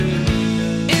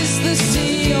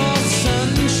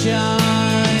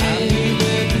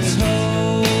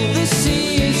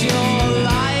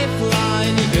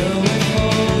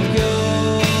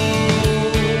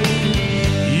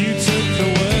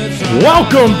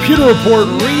Welcome, Pewter Report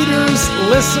readers,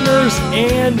 listeners,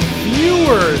 and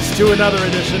viewers to another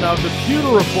edition of the Pewter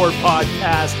Report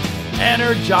podcast,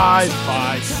 energized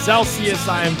by Celsius.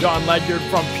 I am John Ledyard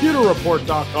from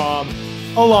pewterreport.com.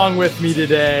 Along with me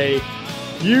today,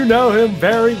 you know him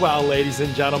very well, ladies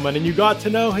and gentlemen, and you got to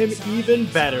know him even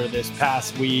better this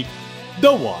past week.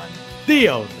 The one, the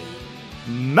only,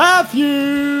 Matthew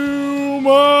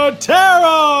Matera.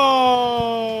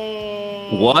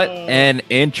 What an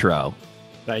intro.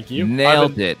 Thank you.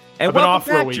 Nailed it. And I've been welcome off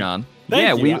for a back, week. John.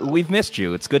 Thank you. We've missed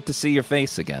you. It's good to see your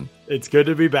face again. It's good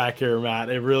to be back here, Matt.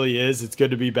 It really is. It's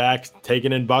good to be back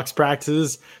taking in Bucks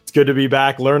practices. It's good to be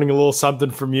back learning a little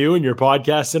something from you and your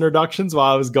podcast introductions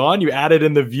while I was gone. You added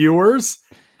in the viewers.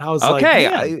 I was okay.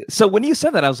 Like, so when you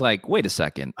said that, I was like, wait a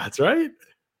second. That's right.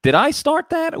 Did I start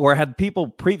that or had people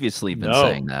previously been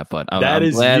saying that? But I'm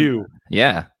is glad. You.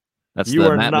 Yeah. That's you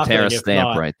the Matt Matera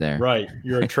stamp right there. Right.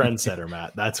 You're a trendsetter,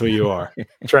 Matt. That's what you are.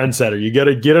 Trendsetter. You got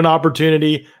to get an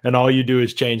opportunity and all you do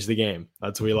is change the game.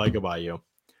 That's what we like about you.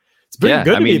 It's been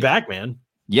good to be back, man.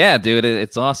 Yeah, dude.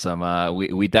 It's awesome.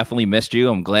 We definitely missed you.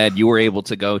 I'm glad you were able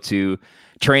to go to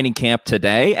training camp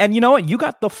today. And you know what? You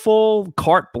got the full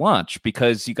carte blanche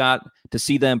because you got to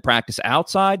see them practice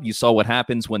outside. You saw what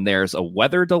happens when there's a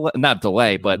weather delay, not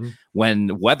delay, but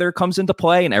when weather comes into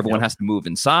play and everyone has to move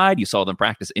inside. You saw them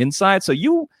practice inside. So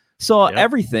you saw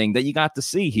everything that you got to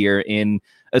see here in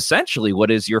essentially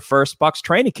what is your first Bucks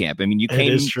training camp. I mean, you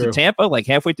came to Tampa like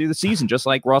halfway through the season, just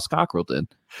like Ross Cockrell did.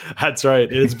 That's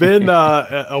right. It's been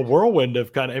a whirlwind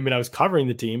of I was covering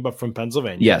the team, but from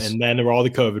Pennsylvania. Yes. And then there were all the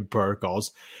COVID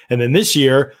protocols. And then this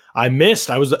year I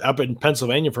was up in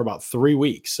Pennsylvania for about 3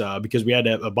 weeks because we had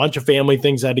a bunch of family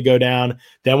things had to go down.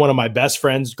 Then one of my best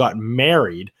friends got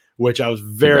married, which I was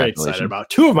very excited about.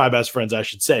 Two of my best friends, I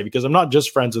should say, because I'm not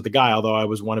just friends with the guy, although I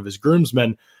was one of his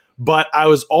groomsmen, but I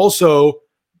was also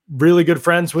really good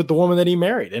friends with the woman that he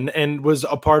married and was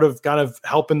a part of kind of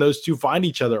helping those two find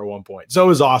each other at one point. So it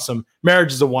was awesome.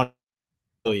 Marriage is a one, it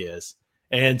really is.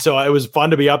 And so it was fun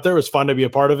to be up there. It was fun to be a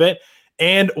part of it.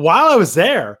 And while I was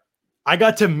there, I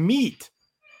got to meet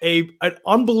an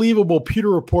unbelievable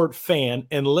Pewter Report fan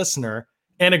and listener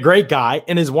and a great guy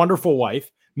and his wonderful wife.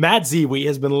 Matt Zewe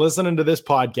has been listening to this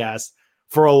podcast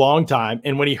for a long time.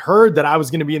 And when he heard that I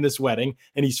was going to be in this wedding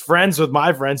and he's friends with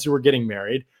my friends who were getting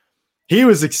married, he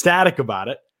was ecstatic about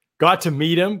it. Got to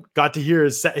meet him, got to hear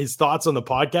his thoughts on the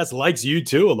podcast. Likes you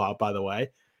too a lot, by the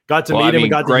way. Got to meet him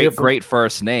and got to hear from great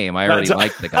first name. I already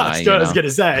like the guy. I was going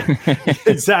to say.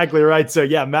 Exactly right. So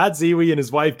yeah, Matt Zewe and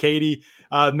his wife, Katie,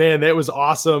 man, it was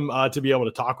awesome to be able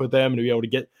to talk with them and to be able to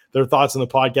get their thoughts on the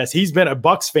podcast. He's been a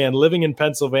Bucks fan living in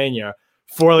Pennsylvania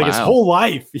for his whole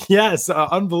life. Yes.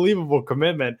 Unbelievable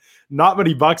commitment. Not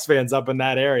many Bucks fans up in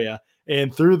that area.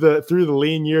 And through the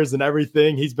lean years and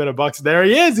everything, he's been a Bucks. There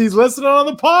he is. He's listening on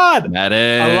the pod.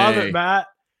 I love it, Matt.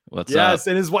 What's up?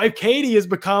 And his wife Katie has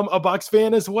become a Bucks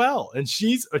fan as well, and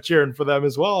she's cheering for them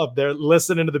as well up there,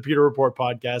 listening to the Pewter Report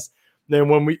podcast. And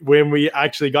then when we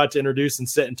actually got to introduce and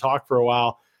sit and talk for a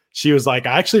while, she was like,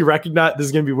 "I actually recognize this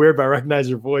is going to be weird, but I recognize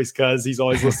your voice because he's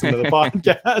always listening to the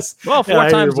podcast." Well, 4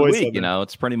 times a week,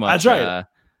 it's pretty much that's right.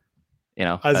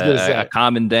 A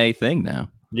common day thing now.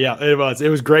 Yeah, it was. It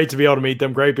was great to be able to meet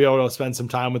them. Great to be able to spend some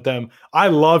time with them. I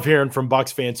love hearing from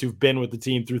Bucks fans who've been with the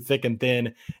team through thick and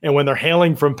thin. And when they're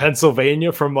hailing from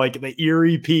Pennsylvania, from like the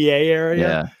Erie, PA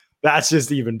area, that's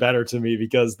just even better to me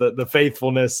because the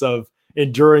faithfulness of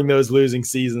enduring those losing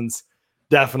seasons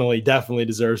definitely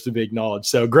deserves to be acknowledged.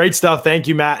 So great stuff. Thank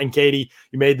you, Matt and Katie.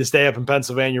 You made the stay up in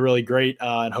Pennsylvania really great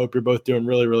and hope you're both doing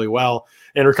really, really well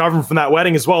and recovering from that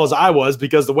wedding as well as I was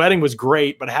because the wedding was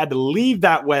great, but I had to leave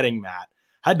that wedding, Matt.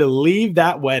 Had to leave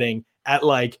that wedding at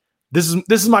this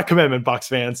is my commitment, Bucks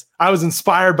fans. I was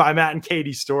inspired by Matt and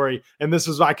Katie's story, and this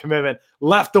was my commitment.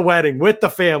 Left the wedding with the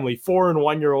family, 4 and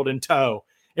 1 year old in tow,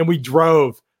 and we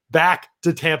drove back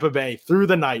to Tampa Bay through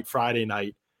the night, Friday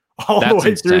night, all the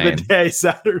way through the day,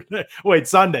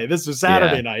 Sunday. This was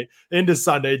Saturday night into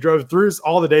Sunday. Drove through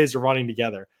all the days of running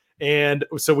together, and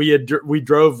so we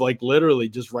drove literally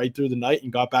just right through the night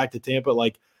and got back to Tampa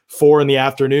at 4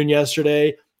 p.m.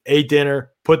 yesterday. Ate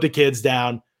dinner, put the kids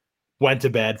down, went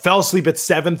to bed, fell asleep at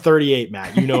 7:38,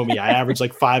 Matt. You know me. I average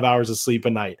 5 hours of sleep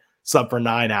a night. Slept for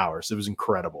 9 hours. It was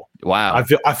incredible. Wow.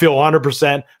 I feel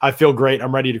 100%. I feel great.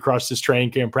 I'm ready to crush this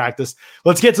training camp practice.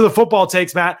 Let's get to the football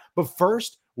takes, Matt. But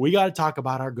first, we got to talk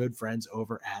about our good friends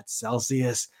over at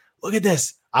Celsius. Look at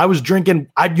this. I was drinking.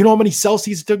 You know how many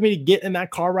Celsius it took me to get in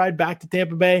that car ride back to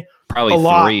Tampa Bay? Probably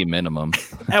 3 minimum.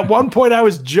 At one point, I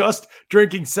was just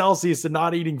drinking Celsius and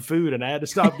not eating food, and I had to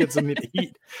stop, get something to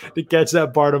eat to catch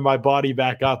that part of my body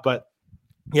back up. But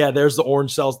Yeah, there's the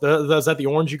orange cells. Is that the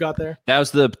orange you got there? That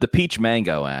was the peach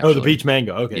mango, actually. Oh, the peach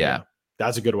mango. Okay, yeah.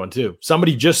 That's a good one too.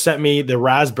 Somebody just sent me the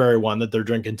raspberry one that they're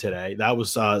drinking today. That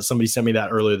was somebody sent me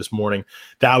that earlier this morning.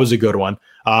 That was a good one.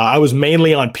 I was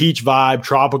mainly on peach vibe,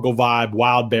 tropical vibe,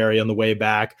 wild berry on the way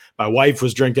back. My wife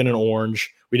was drinking an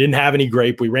orange. We didn't have any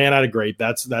grape. We ran out of grape.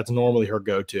 That's normally her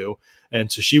go-to.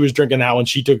 And so she was drinking that one.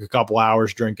 She took a couple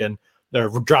hours drinking, or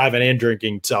driving and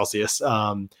drinking Celsius.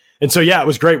 And so, yeah, it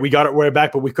was great. We got it way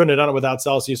back, but we couldn't have done it without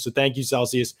Celsius. So thank you,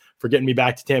 Celsius, for getting me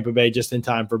back to Tampa Bay just in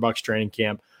time for Bucs training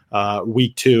camp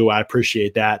week 2. I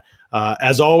appreciate that.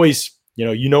 As always,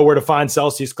 you know where to find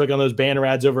Celsius. Click on those banner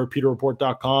ads over at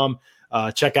PeterReport.com.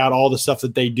 Check out all the stuff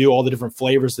that they do, all the different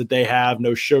flavors that they have.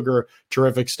 No sugar,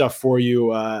 terrific stuff for you.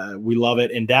 We love it.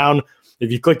 And down,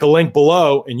 if you click the link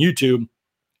below in YouTube,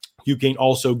 you can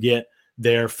also get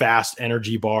their fast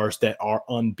energy bars that are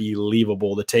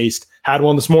unbelievable. The taste, had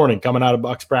one this morning coming out of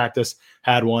Bucs practice,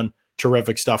 had one.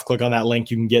 Terrific stuff. Click on that link.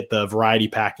 You can get the variety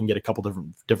pack and get a couple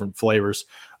different flavors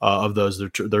of those.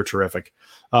 They're terrific.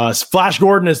 Flash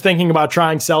Gordon is thinking about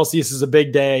trying Celsius. Is a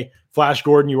big day. Flash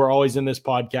Gordon, you were always in this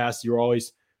podcast. You were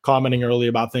always commenting early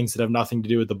about things that have nothing to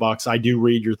do with the Bucs. I do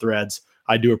read your threads.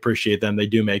 I do appreciate them. They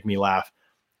do make me laugh.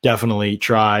 Definitely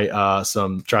try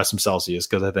some Celsius,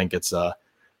 because I think it's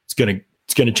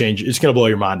gonna change. It's gonna blow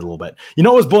your mind a little bit. You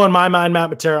know what was blowing my mind,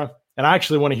 Matt Matera? And I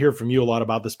actually want to hear from you a lot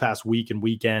about this past week and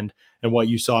weekend and what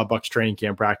you saw at Bucs training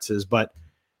camp practices. But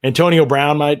Antonio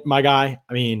Brown, my guy,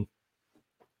 I mean,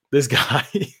 this guy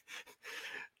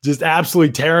just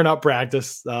absolutely tearing up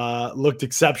practice. Looked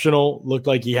exceptional. Looked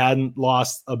like he hadn't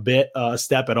lost a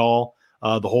step at all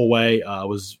the whole way.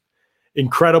 Was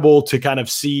incredible to kind of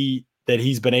see that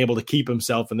he's been able to keep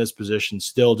himself in this position,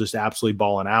 still just absolutely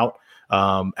balling out.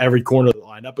 Every corner that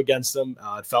lined up against him,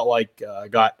 it felt like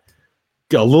got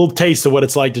a little taste of what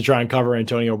it's like to try and cover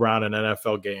Antonio Brown in an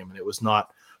NFL game, and it was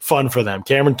not fun for them.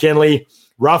 Cameron Kinley,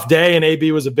 rough day, and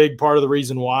AB was a big part of the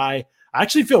reason why. I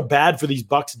actually feel bad for these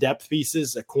Bucs depth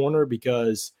pieces at corner,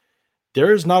 because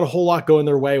there's not a whole lot going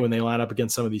their way when they line up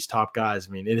against some of these top guys.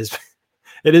 I mean, it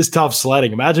is tough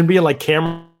sledding. Imagine being like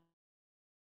Cameron,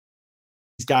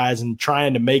 these guys, and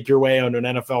trying to make your way onto an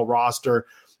NFL roster.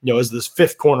 As this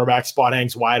fifth cornerback spot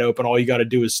hangs wide open, all you got to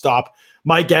do is stop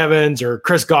Mike Evans or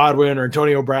Chris Godwin or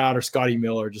Antonio Brown or Scotty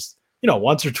Miller, just,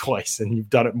 once or twice, and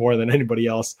you've done it more than anybody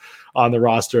else on the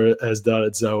roster has done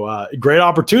it. So great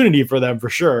opportunity for them for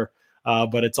sure.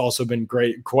 But it's also been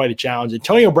quite a challenge.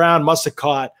 Antonio Brown must have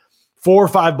caught 4 or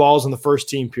 5 balls in the first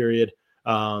team period,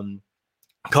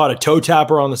 caught a toe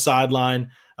tapper on the sideline,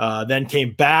 then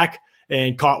came back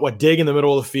and caught what dig in the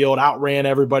middle of the field, outran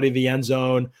everybody to the end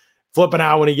zone, flipping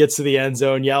out when he gets to the end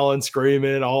zone, yelling,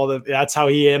 screaming, that's how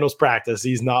he handles practice.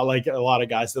 He's not like a lot of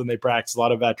guys when they practice, a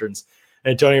lot of veterans.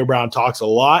 Antonio Brown talks a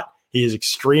lot. He is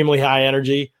extremely high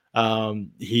energy.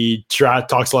 He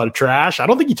talks a lot of trash. I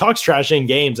don't think he talks trash in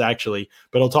games actually,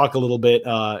 but he'll talk a little bit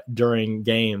during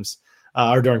games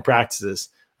or during practices.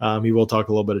 He will talk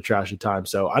a little bit of trash at times.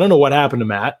 So I don't know what happened to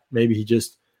Matt. Maybe he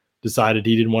just decided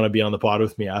he didn't want to be on the pod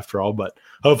with me after all, but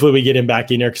hopefully we get him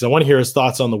back in there, because I want to hear his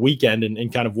thoughts on the weekend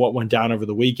and kind of what went down over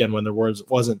the weekend when there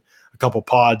wasn't a couple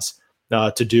pods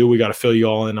to do. We got to fill you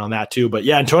all in on that too. But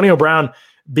yeah, Antonio Brown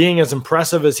being as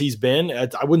impressive as he's been,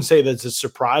 I wouldn't say that's a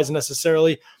surprise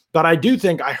necessarily, but I do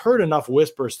think I heard enough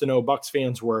whispers to know Bucs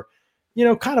fans were,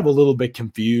 kind of a little bit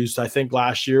confused. I think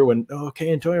last year when,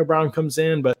 Antonio Brown comes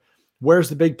in, but where's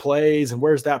the big plays and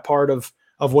where's that part of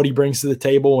what he brings to the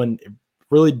table? And it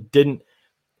really didn't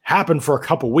happen for a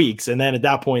couple weeks. And then at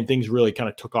that point, things really kind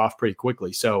of took off pretty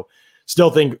quickly. So still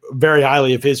think very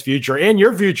highly of his future and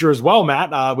your future as well,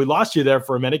 Matt. We lost you there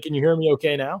for a minute. Can you hear me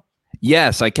okay now?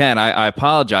 Yes, I can. I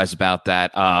apologize about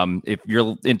that. If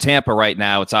you're in Tampa right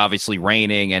now, it's obviously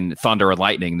raining and thunder and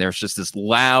lightning. There's just this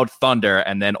loud thunder,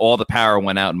 and then all the power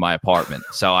went out in my apartment.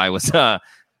 So I was,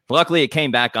 luckily it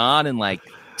came back on in like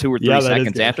 2 or 3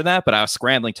 seconds after that, but I was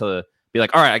scrambling to be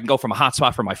like, all right, I can go from a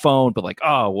hotspot from my phone, but like,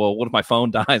 oh, well, what if my phone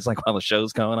dies like while the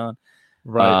show's going on?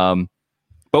 Right.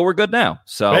 But we're good now.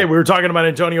 So hey, we were talking about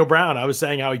Antonio Brown. I was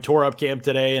saying how he tore up camp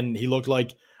today, and he looked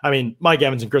like, Mike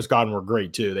Evans and Chris Godwin were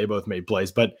great too. They both made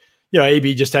plays, but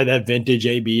AB just had that vintage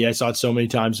AB. I saw it so many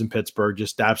times in Pittsburgh,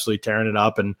 just absolutely tearing it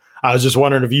up. And I was just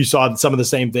wondering if you saw some of the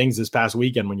same things this past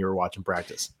weekend when you were watching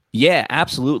practice. Yeah,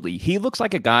 absolutely. He looks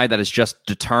like a guy that is just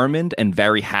determined and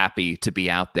very happy to be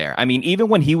out there. Even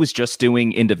when he was just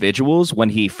doing individuals, when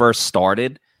he first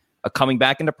started coming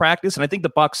back into practice, and I think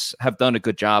the Bucs have done a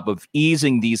good job of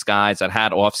easing these guys that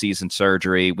had off-season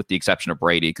surgery, with the exception of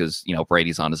Brady, because,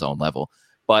 Brady's on his own level.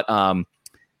 But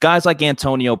guys like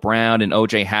Antonio Brown and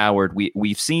OJ Howard,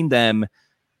 we've seen them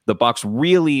the Bucs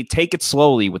really take it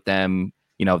slowly with them.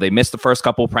 You know, they missed the first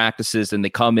couple of practices, and they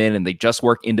come in and they just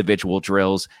work individual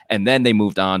drills, and then they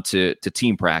moved on to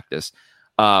team practice.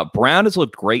 Brown has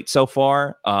looked great so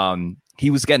far. He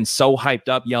was getting so hyped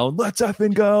up, yelling, "Let's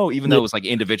effing go!" Even though it was like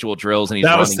individual drills and he's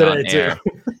running on air.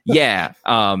 Yeah.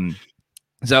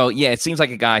 So yeah, it seems like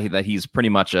a guy that he's pretty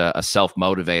much a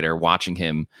self-motivator, watching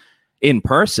him in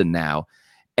person now.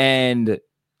 And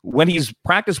when he's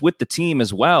practiced with the team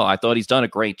as well, I thought he's done a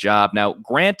great job. Now,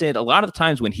 granted, a lot of the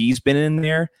times when he's been in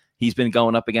there, he's been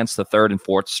going up against the third and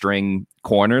fourth string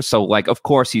corners. So, like, of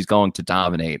course, he's going to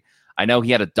dominate. I know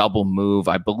he had a double move.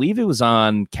 I believe it was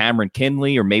on Cameron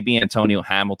Kinley or maybe Antonio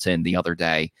Hamilton the other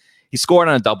day. He scored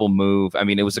on a double move. I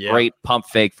mean, it was a great pump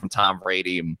fake from Tom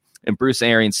Brady. And Bruce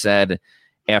Arians said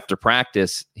after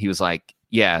practice, he was like,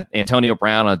 yeah, Antonio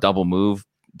Brown on a double move,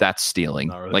 that's stealing.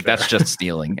 Really like, fair. That's just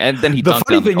stealing. And then he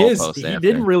dunked on the goalpost. He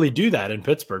didn't really do that in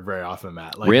Pittsburgh very often,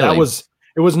 Matt. Like, really?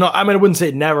 It was not, I mean, I wouldn't say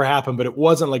it never happened, but it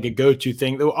wasn't like a go-to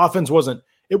thing. The offense wasn't,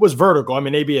 it was vertical. I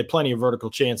mean, maybe he had plenty of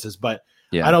vertical chances, but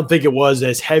I don't think it was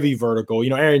as heavy vertical. You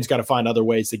know, Arians got to find other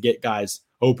ways to get guys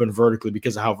open vertically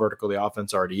because of how vertical the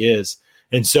offense already is.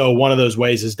 And so one of those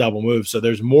ways is double move. So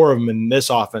there's more of them in this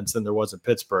offense than there was in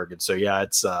Pittsburgh. And so, yeah,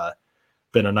 it's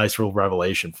been a nice real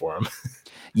revelation for him.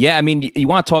 Yeah, I mean, you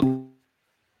want to talk.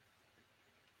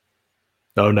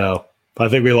 Oh, no. I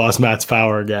think we lost Matt's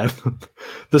power again.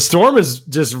 The Storm is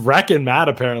just wrecking Matt,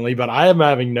 apparently, but I am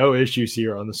having no issues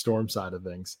here on the Storm side of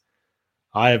things.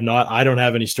 I don't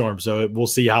have any Storm, so we'll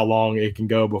see how long it can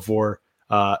go before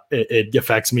it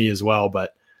affects me as well,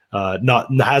 but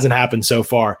hasn't happened so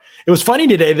far. It was funny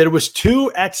today that it was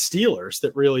two ex-Steelers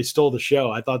that really stole the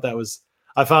show. I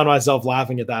found myself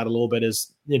laughing at that a little bit.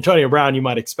 As Antonio Brown, you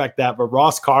might expect that, but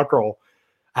Ross Cockrell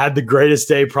had the greatest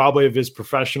day probably of his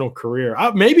professional career,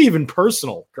 maybe even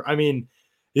personal. I mean,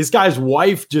 this guy's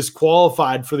wife just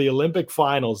qualified for the Olympic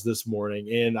finals this morning,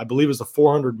 and I believe it was the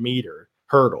 400-meter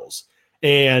hurdles.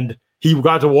 And he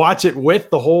got to watch it with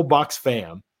the whole Bucs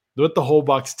fam, with the whole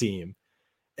Bucs team.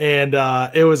 And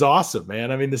it was awesome,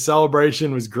 man. I mean, the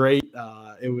celebration was great.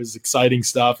 It was exciting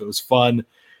stuff. It was fun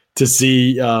to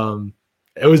see.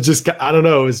 It was just, I don't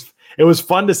know. It was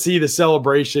fun to see the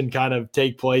celebration kind of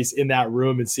take place in that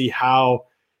room and see how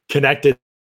connected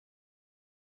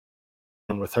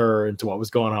with her and to what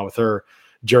was going on with her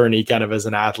journey kind of as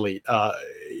an athlete.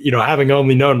 Having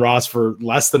only known Ross for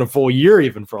less than a full year,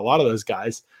 even for a lot of those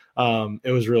guys,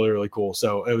 it was really, really cool.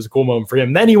 So it was a cool moment for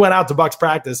him. Then he went out to Bucs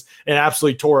practice and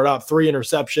absolutely tore it up. 3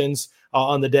 interceptions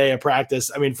on the day of practice.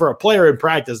 I mean, for a player in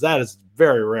practice, that is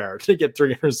very rare to get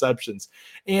 3 interceptions.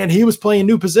 And he was playing a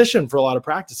new position for a lot of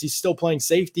practice. He's still playing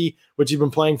safety, which he's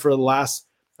been playing for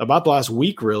about the last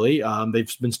week, really.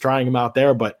 They've been trying him out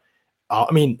there, but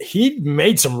I mean, he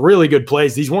made some really good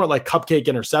plays. These weren't like cupcake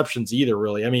interceptions either,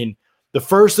 really. I mean, the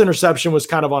first interception was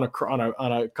kind of on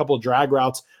a couple of drag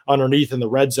routes underneath in the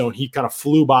red zone. He kind of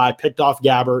flew by, picked off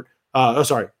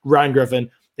Ryan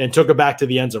Griffin, and took it back to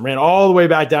the end zone, ran all the way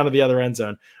back down to the other end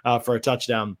zone for a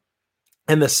touchdown.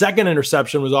 And the second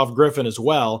interception was off Griffin as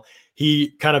well.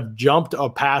 He kind of jumped a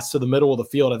pass to the middle of the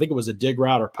field. I think it was a dig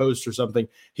route or post or something.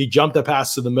 He jumped a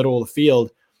pass to the middle of the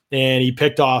field, and he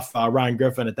picked off Ryan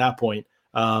Griffin at that point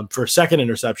for a second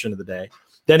interception of the day.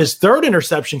 Then his third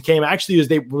interception came actually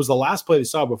was the last play they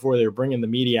saw before they were bringing the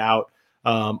media out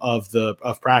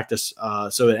of practice.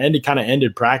 So it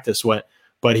ended practice.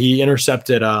 But he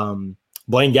intercepted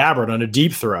Blaine Gabbert on a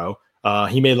deep throw.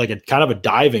 He made like a kind of a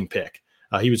diving pick.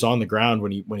 He was on the ground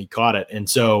when he caught it, and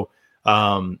so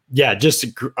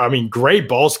great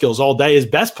ball skills all day. His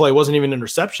best play wasn't even an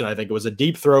interception. I think it was a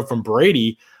deep throw from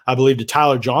Brady, I believe, to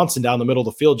Tyler Johnson down the middle of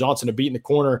the field. Johnson had beaten the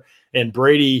corner, and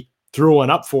Brady threw one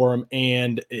up for him,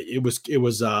 and it was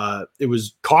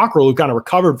Cockrell who kind of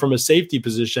recovered from his safety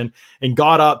position and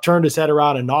got up, turned his head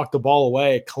around, and knocked the ball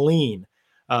away clean.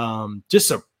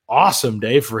 Just an awesome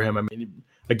day for him. I mean,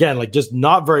 again, like just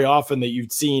not very often that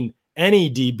you've seen any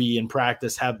DB in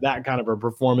practice have that kind of a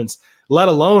performance, let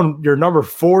alone your number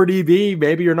 4 DB,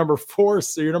 maybe your number 4,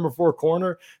 so your number 4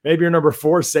 corner, maybe your number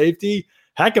 4 safety.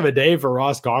 Heck of a day for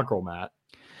Ross Cockrell, Matt.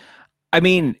 I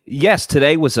mean, yes,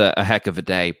 today was a heck of a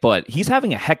day, but he's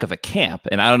having a heck of a camp.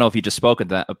 And I don't know if you just spoke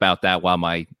about that while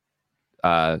my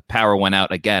power went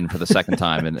out again for the second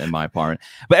time in my apartment.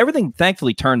 But everything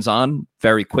thankfully turns on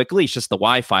very quickly. It's just the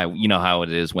Wi-Fi. You know how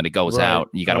it is when it goes out.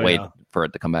 You got to wait for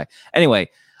it to come back. Anyway,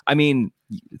 I mean,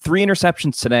 3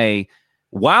 interceptions today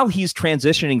while he's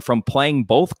transitioning from playing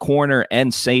both corner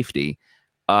and safety.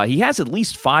 He has at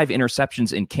least 5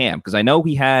 interceptions in camp, because I know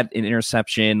he had an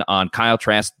interception on Kyle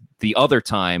Trask the other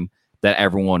time that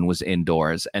everyone was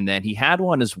indoors. And then he had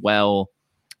one as well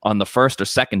on the first or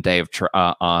second day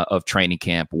of training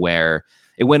camp where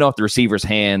it went off the receiver's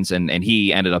hands and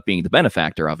he ended up being the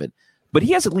benefactor of it. But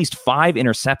he has at least 5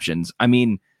 interceptions. I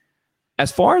mean,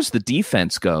 as far as the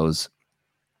defense goes,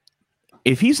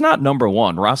 if he's not number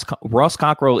one, Ross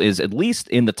Cockrell is at least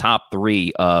in the top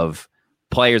 3 of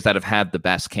players that have had the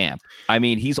best camp. I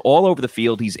mean, he's all over the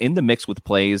field. He's in the mix with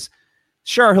plays.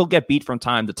 Sure, he'll get beat from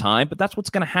time to time, but that's what's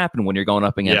going to happen when you're going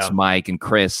up against Mike and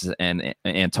Chris and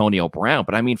Antonio Brown.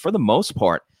 But I mean, for the most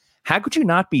part, how could you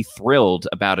not be thrilled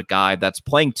about a guy that's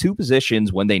playing 2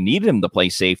 positions when they needed him to play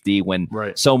safety, when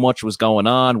so much was going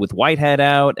on with Whitehead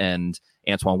out and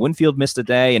Antoine Winfield missed a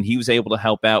day, and he was able to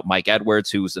help out Mike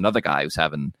Edwards, who's another guy who's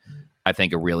having, I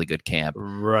think, a really good camp.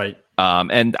 Right.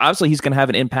 And obviously he's going to have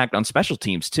an impact on special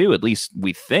teams too, at least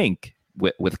we think,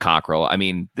 with Cockrell. I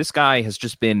mean, this guy has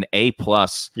just been A+,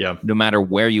 no matter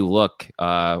where you look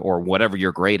or whatever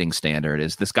your grading standard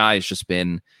is. This guy has just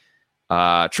been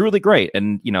truly great.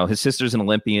 And, you know, his sister's an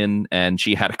Olympian and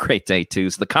she had a great day too.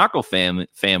 So the Cockrell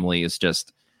family is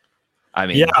just, I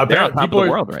mean, they're on top of the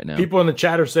world right now. People in the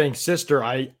chat are saying sister.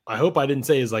 I hope I didn't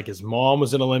say his mom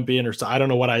was an Olympian or so. I don't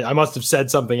know what I must have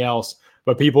said something else,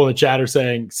 but people in the chat are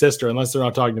saying sister, unless they're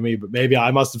not talking to me, but maybe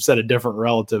I must have said a different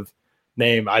relative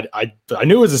name. I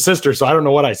knew it was a sister, so I don't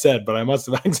know what I said, but I must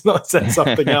have accidentally said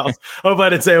something else. I hope I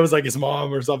didn't say it was like his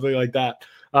mom or something like that.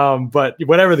 But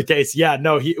whatever the case,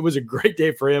 it was a great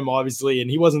day for him, obviously, and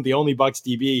he wasn't the only Bucs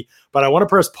DB. But I want to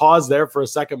press pause there for a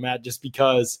second, Matt, just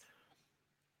because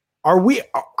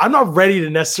I'm not ready to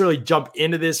necessarily jump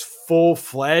into this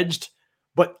full-fledged,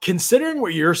 but considering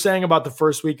what you're saying about the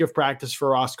first week of practice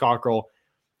for Ross Cockrell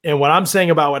and what I'm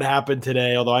saying about what happened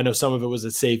today, although I know some of it was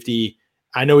at safety,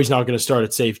 I know he's not going to start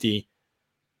at safety,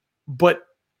 but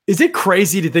is it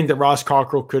crazy to think that Ross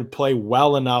Cockrell could play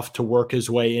well enough to work his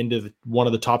way into one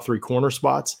of the top 3 corner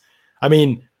spots? I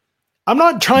mean, I'm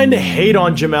not trying to hate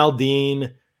on Jamel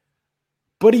Dean,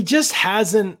 but he just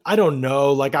hasn't, I don't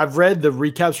know. Like, I've read the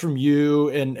recaps from you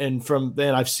and from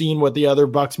then I've seen what the other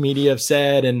Bucs media have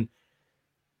said, and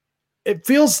it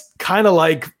feels kind of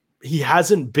like he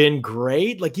hasn't been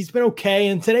great. Like, he's been okay,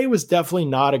 and today was definitely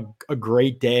not a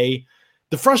great day.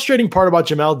 The frustrating part about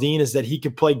Jamel Dean is that he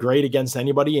could play great against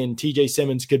anybody, and TJ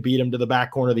Simmons could beat him to the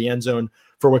back corner of the end zone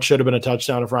for what should have been a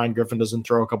touchdown if Ryan Griffin doesn't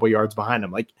throw a couple yards behind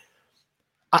him. Like,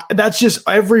 that's just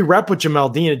every rep with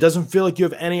Jamel Dean. It doesn't feel like you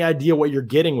have any idea what you're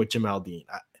getting with Jamel Dean.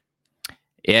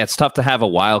 Yeah, it's tough to have a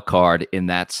wild card in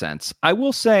that sense. I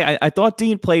will say I thought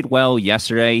Dean played well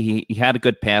yesterday. He had a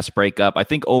good pass breakup. I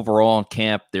think overall in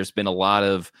camp, there's been a lot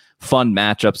of fun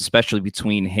matchups, especially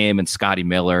between him and Scotty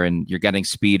Miller, and you're getting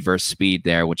speed versus speed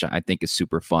there, which I think is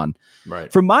super fun.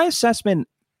 Right. For my assessment,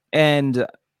 and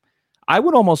I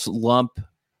would almost lump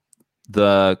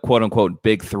the quote-unquote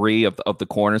big 3 of the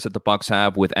corners that the Bucs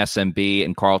have with SMB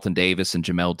and Carlton Davis and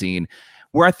Jamel Dean,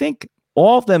 where I think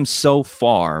all of them so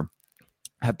far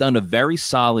have done a very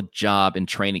solid job in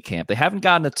training camp. They haven't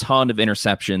gotten a ton of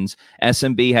interceptions.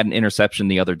 SMB had an interception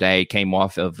the other day, came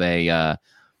off of a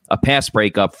pass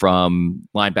breakup from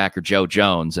linebacker Joe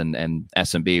Jones, and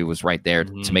SMB was right there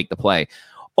to make the play.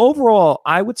 Overall,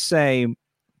 I would say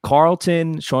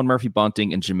Carlton, Sean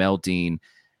Murphy-Bunting, and Jamel Dean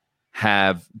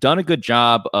have done a good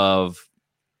job of,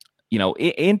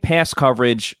 in pass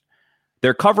coverage.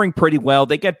 They're covering pretty well.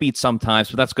 They get beat sometimes,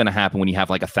 but that's going to happen when you have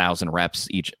like 1,000 reps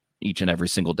each and every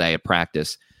single day at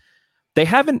practice. They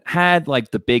haven't had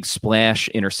like the big splash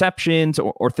interceptions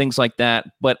or things like that,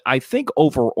 but I think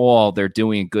overall they're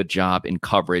doing a good job in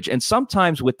coverage. And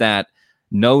sometimes with that,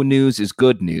 no news is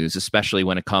good news, especially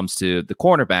when it comes to the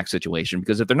cornerback situation,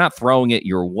 because if they're not throwing it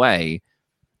your way,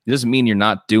 it doesn't mean you're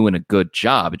not doing a good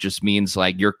job. It just means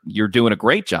like you're doing a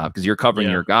great job because you're covering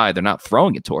your guy. They're not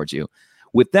throwing it towards you.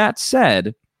 With that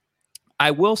said,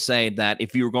 I will say that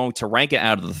if you were going to rank it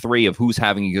out of the 3 of who's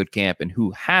having a good camp and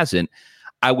who hasn't,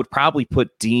 I would probably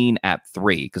put Dean at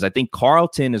 3 because I think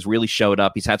Carlton has really showed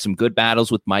up. He's had some good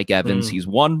battles with Mike Evans. He's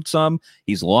won some.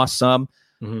 He's lost some.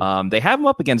 They have him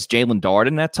up against Jalen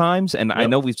Darden at times, and I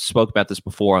know we've spoke about this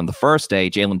before on the first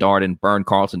day. Jalen Darden burned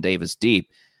Carlton Davis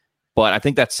deep. But I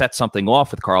think that set something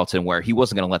off with Carlton where he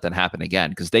wasn't going to let that happen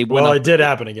again because they went. Well, it did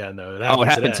happen again though. It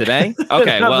happened today.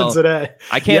 Okay, well, today.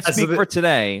 I can't speak for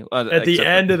today. At the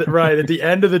end of the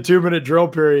 2-minute drill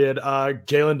period,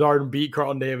 Jalen Darden beat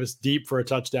Carlton Davis deep for a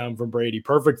touchdown from Brady.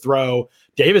 Perfect throw.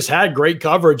 Davis had great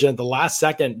coverage, and at the last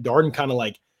second, Darden kind of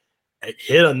like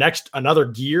hit another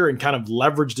gear and kind of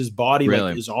leveraged his body,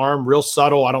 like his arm, real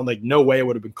subtle. I don't think no way it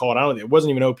would have been called. I don't think it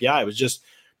wasn't even OPI. It was just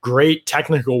great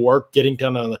technical work, getting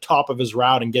down on the top of his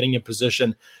route and getting in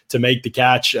position to make the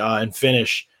catch and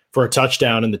finish for a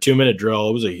touchdown in the 2-minute drill.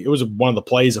 It was one of the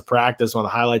plays of practice, one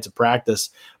of the highlights of practice.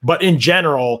 But in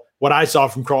general, what I saw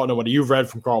from Carlton and what you've read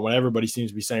from Carlton, what everybody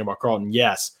seems to be saying about Carlton,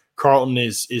 yes, Carlton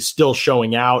is still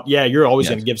showing out. Yeah, you're always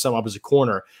going to give some up as a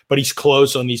corner, but he's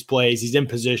close on these plays. He's in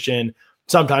position.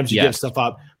 Sometimes you give stuff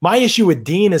up. My issue with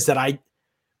Dean is that I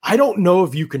don't know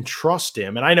if you can trust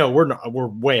him. And I know we're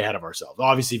way ahead of ourselves.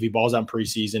 Obviously, if he balls out in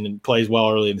preseason and plays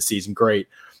well early in the season, great.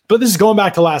 But this is going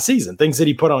back to last season, things that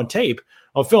he put on tape,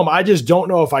 on film. I just don't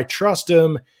know if I trust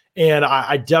him. And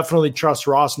I definitely trust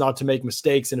Ross not to make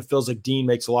mistakes. And it feels like Dean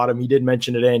makes a lot of them. He did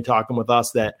mention today and talking with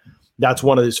us that that's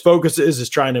one of his focuses, is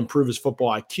trying to improve his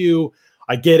football IQ.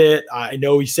 I get it. I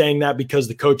know he's saying that because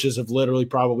the coaches have literally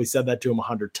probably said that to him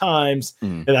 100 times,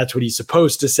 and that's what he's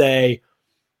supposed to say.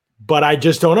 But I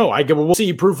just don't know. We'll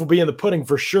see. Proof will be in the pudding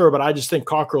for sure. But I just think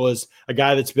Cockrell is a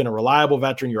guy that's been a reliable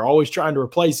veteran. You're always trying to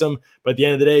replace him, but at the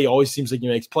end of the day, he always seems like he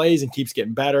makes plays and keeps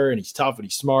getting better. And he's tough and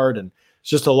he's smart, and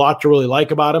it's just a lot to really like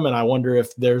about him. And I wonder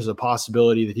if there's a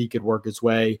possibility that he could work his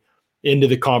way into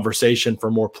the conversation for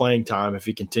more playing time if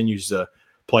he continues to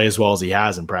play as well as he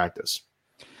has in practice.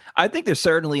 I think there's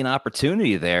certainly an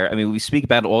opportunity there. I mean, we speak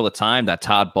about it all the time that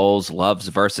Todd Bowles loves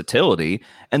versatility,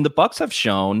 and the Bucs have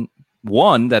shown,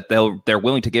 one, that they're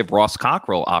willing to give Ross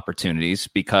Cockrell opportunities,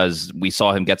 because we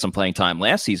saw him get some playing time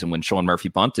last season when Sean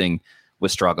Murphy-Bunting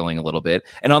was struggling a little bit.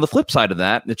 And on the flip side of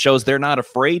that, it shows they're not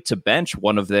afraid to bench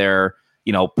one of their,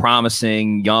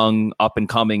 promising young up and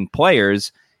coming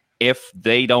players if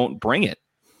they don't bring it.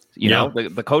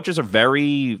 The coaches are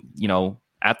very,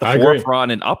 at the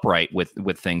forefront and upright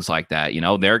with things like that.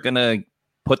 They're going to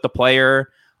put the player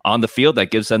on the field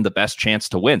that gives them the best chance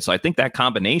to win. So I think that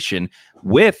combination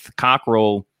with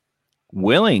Cockrell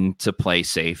willing to play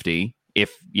safety,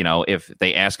 if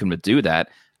they ask him to do that,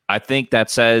 I think that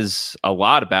says a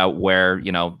lot about where,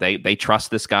 they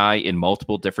trust this guy in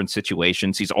multiple different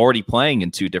situations. He's already playing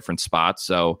in 2 different spots.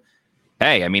 So,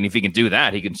 hey, I mean, if he can do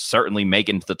that, he can certainly make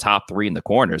it into the top 3 in the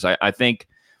corners. I think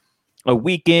a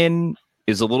week in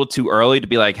is a little too early to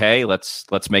be like, hey, let's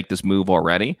make this move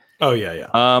already. Oh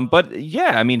yeah. But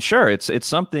yeah, I mean, sure, it's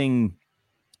something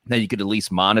that you could at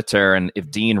least monitor. And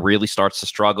if Dean really starts to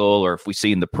struggle, or if we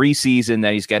see in the preseason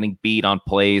that he's getting beat on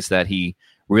plays that he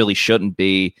really shouldn't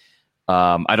be,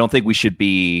 I don't think we should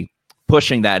be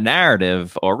pushing that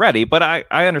narrative already. But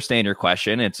I understand your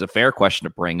question. It's a fair question to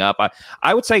bring up.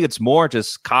 I would say it's more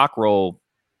just Cockrell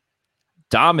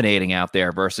dominating out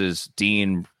there versus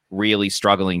Dean really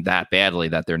struggling that badly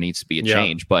that there needs to be a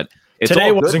change. But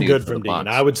today wasn't good from Dean.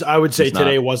 I would say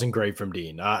today wasn't great from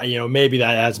Dean. Maybe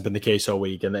that hasn't been the case all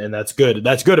week, and that's good.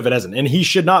 That's good if it hasn't. And he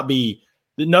should not be.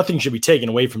 Nothing should be taken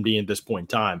away from Dean at this point in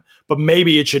time. But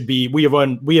maybe it should be. We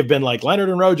have been like Leonard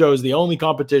and Rojo is the only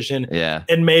competition. Yeah.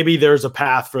 And maybe there's a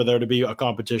path for there to be a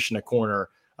competition at corner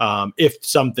if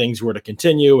some things were to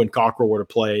continue and Cockrell were to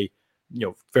play,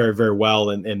 very very well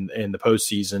in the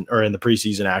postseason or in the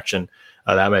preseason action.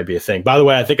 That might be a thing. By the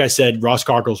way, I think I said Ross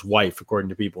Cockrell's wife, according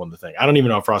to people in the thing. I don't even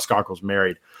know if Ross Cockrell's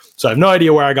married. So I have no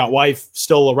idea where I got wife.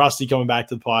 Still a little rusty coming back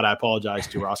to the pod. I apologize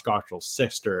to Ross Cockrell's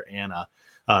sister, Anna.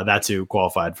 That's who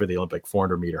qualified for the Olympic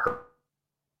 400 meter. By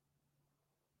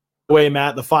the way,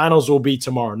 Matt, the finals will be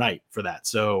tomorrow night for that.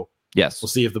 So yes, we'll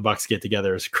see if the Bucs get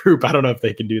together as a group. I don't know if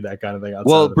they can do that kind of thing.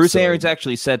 Well, Bruce Arians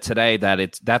actually said today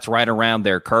that that's right around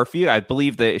their curfew. I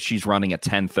believe that she's running at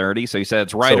 10:30. So he said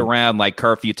it's right around like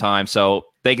curfew time. So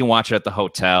they can watch it at the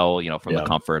hotel, from the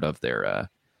comfort of their,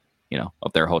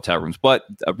 of their hotel rooms. But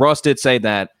Ross did say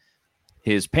that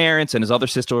his parents and his other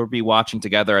sister will be watching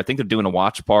together. I think they're doing a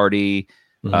watch party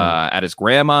at his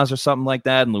grandma's or something like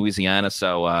that in Louisiana.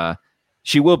 So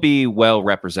she will be well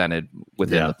represented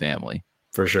within the family.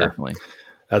 For sure. Definitely.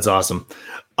 That's awesome.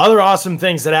 Other awesome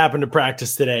things that happened to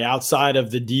practice today outside of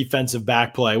the defensive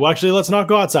back play. Well, actually, let's not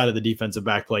go outside of the defensive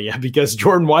back play yet, because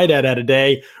Jordan Whitehead had a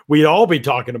day we'd all be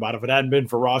talking about if it hadn't been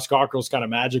for Ross Cockrell's kind of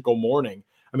magical morning.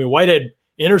 I mean, Whitehead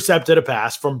intercepted a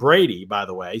pass from Brady, by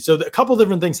the way. So a couple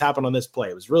different things happened on this play.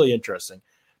 It was really interesting.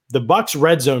 The Bucs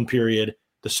red zone period,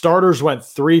 the starters went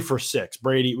 3 for 6.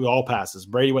 Brady, with all passes.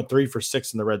 Brady went 3 for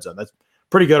 6 in the red zone. That's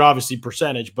pretty good, obviously,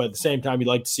 percentage, but at the same time, you'd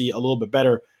like to see a little bit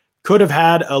better. Could have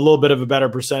had a little bit of a better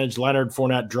percentage. Leonard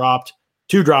Fournette dropped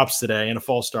 2 drops today and a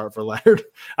false start for Leonard.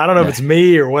 I don't know if it's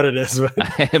me or what it is, but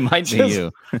it might be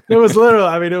you. It was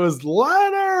literally, it was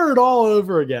Leonard all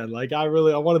over again. Like I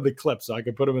wanted the clip so I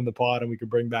could put him in the pod and we could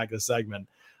bring back the segment.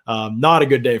 Not a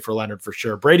good day for Leonard for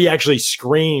sure. Brady actually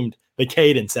screamed the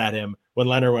cadence at him when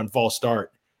Leonard went false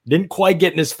start. Didn't quite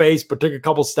get in his face, but took a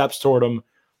couple steps toward him.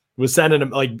 Was sending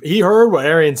him, like he heard what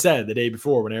Arian said the day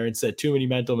before when Arian said too many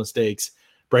mental mistakes.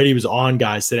 Brady was on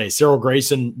guys today. Cyril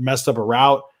Grayson messed up a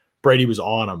route. Brady was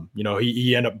on him.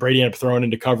 Brady ended up throwing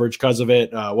into coverage because of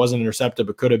it. Wasn't intercepted,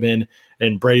 but could have been.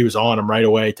 And Brady was on him right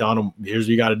away, telling him, here's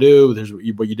what you got to do. Here's what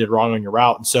you did wrong on your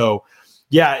route. And so,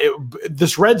 yeah,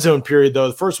 this red zone period, though,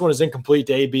 the first one is incomplete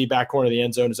to AB, back corner of the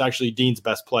end zone. Is actually Dean's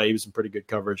best play. He was in pretty good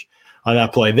coverage on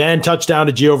that play. Then touchdown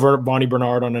to Giovanni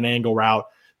Bernard on an angle route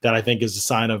that I think is a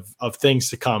sign of things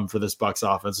to come for this Bucs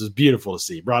offense. It was beautiful to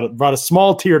see. Brought a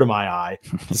small tear to my eye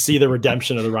to see the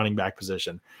redemption of the running back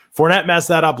position. Fournette messed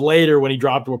that up later when he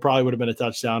dropped what probably would have been a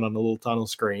touchdown on the little tunnel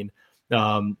screen.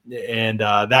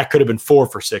 That could have been 4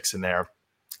 for 6 in there.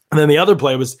 And then the other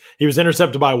play was he was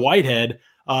intercepted by Whitehead.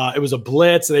 It was a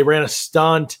blitz. They ran a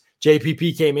stunt.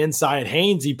 JPP came inside.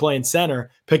 Hainsey playing center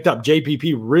picked up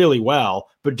JPP really well,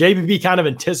 but JPP kind of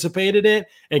anticipated it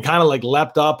and kind of like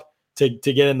leapt up to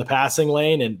get in the passing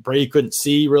lane, and Brady couldn't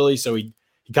see really, so he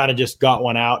kind of just got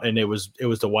one out, and it was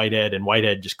to Whitehead, and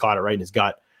Whitehead just caught it right in his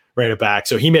gut, ran it back.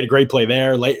 So he made a great play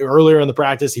there. Earlier in the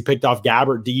practice, he picked off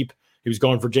Gabbert deep. He was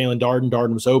going for Jalen Darden.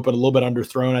 Darden was open, a little bit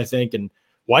underthrown, I think, and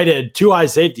Whitehead, 2 high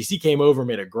safeties. He came over,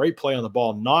 made a great play on the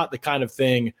ball. Not the kind of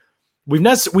thing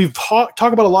we've talked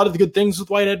about a lot of the good things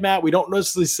with Whitehead, Matt. We don't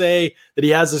necessarily say that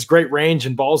he has this great range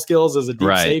and ball skills as a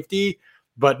deep safety.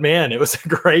 But man, it was a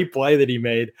great play that he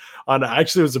made on.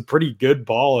 Actually, it was a pretty good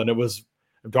ball, and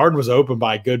Darden was open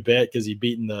by a good bit because he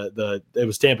beaten it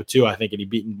was Tampa 2, I think, and he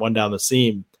beaten one down the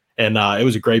seam, and it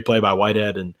was a great play by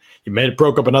Whitehead, and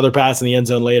broke up another pass in the end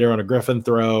zone later on a Griffin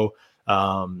throw.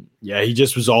 He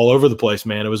just was all over the place,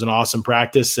 man. It was an awesome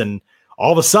practice, and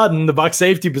all of a sudden, the Bucs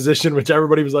safety position, which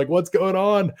everybody was like, what's going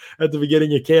on at the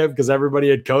beginning of camp because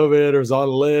everybody had COVID or was on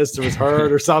a list or was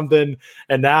hurt or something.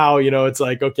 And now, it's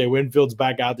like, okay, Winfield's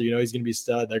back out there. He's going to be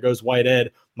stud. There goes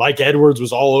Whitehead. Mike Edwards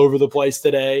was all over the place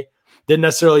today. Didn't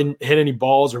necessarily hit any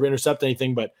balls or intercept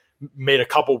anything, but made a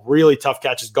couple really tough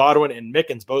catches. Godwin and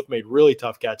Mickens both made really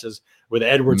tough catches with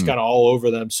Edwards kind of all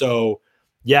over them. So,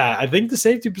 yeah, I think the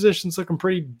safety position's looking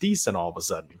pretty decent all of a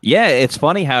sudden. Yeah, it's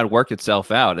funny how it worked itself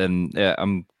out, and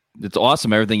it's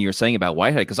awesome everything you're saying about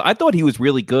Whitehead, because I thought he was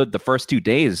really good the first 2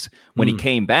 days when he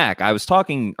came back. I was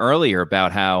talking earlier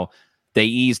about how they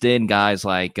eased in guys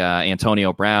like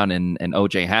Antonio Brown and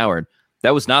O.J. Howard.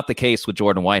 That was not the case with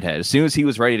Jordan Whitehead. As soon as he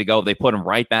was ready to go, they put him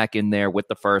right back in there with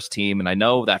the first team, and I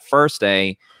know that first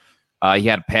day he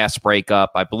had a pass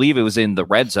breakup. I believe it was in the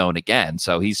red zone again,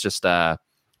 so he's just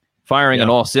firing on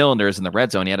all cylinders in the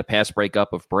red zone. He had a pass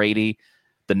breakup of Brady.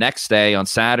 The next day on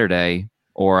Saturday,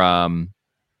 or I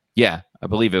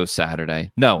believe it was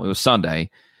Saturday. No, it was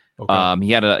Sunday. Okay.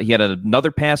 He had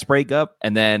another pass breakup,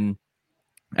 and then,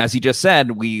 as he just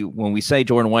said, when we say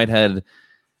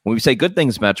good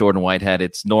things about Jordan Whitehead,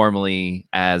 it's normally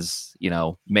as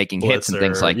making hits and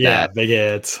things like that. Yeah, big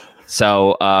hits.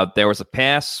 So there was a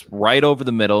pass right over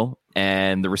the middle,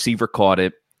 and the receiver caught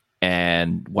it.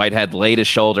 And Whitehead laid his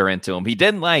shoulder into him. He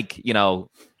didn't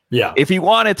if he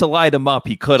wanted to light him up,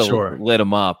 he could have lit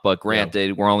him up. But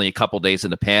granted, we're only a couple days in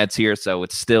the pads here, so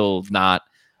it's still not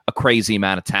a crazy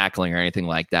amount of tackling or anything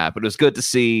like that. But it was good to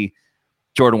see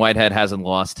Jordan Whitehead hasn't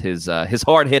lost his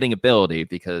hard-hitting ability,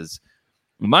 because,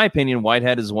 in my opinion,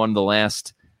 Whitehead is one of the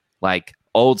last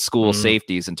old-school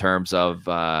safeties in terms of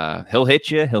he'll hit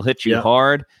you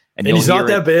hard. And he's not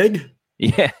that big.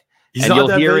 Yeah.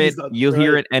 You'll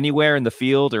hear it anywhere in the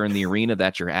field or in the arena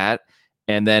that you're at.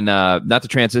 And then not to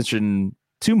transition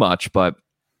too much, but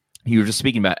you were just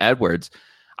speaking about Edwards.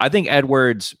 I think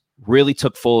Edwards really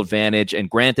took full advantage. And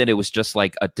granted, it was just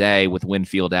like a day with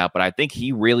Winfield out, but I think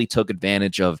he really took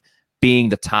advantage of being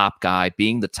the top guy,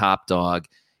 being the top dog.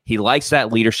 He likes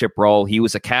that leadership role. He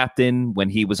was a captain when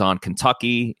he was on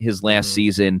Kentucky his last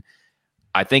season.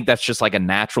 I think that's just like a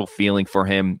natural feeling for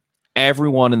him.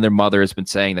 Everyone and their mother has been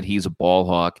saying that he's a ball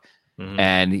hawk,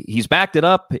 and he's backed it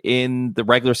up in the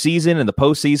regular season and the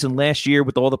postseason last year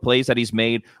with all the plays that he's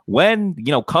made when,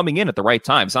 coming in at the right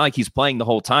time. It's not like he's playing the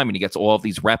whole time and he gets all of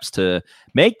these reps to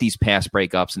make these pass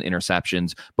breakups and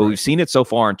interceptions, but we've seen it so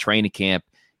far in training camp.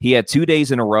 He had 2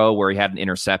 days in a row where he had an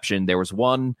interception. There was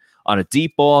one on a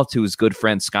deep ball to his good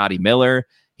friend Scotty Miller.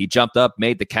 He jumped up,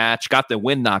 made the catch, got the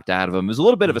wind knocked out of him. It was a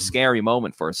little bit of a scary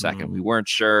moment for a second. We weren't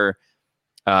sure.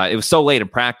 It was so late in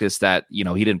practice that, he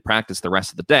didn't practice the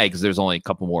rest of the day because there's only a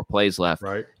couple more plays left.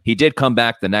 Right. He did come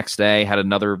back the next day, had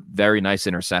another very nice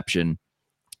interception.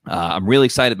 I'm really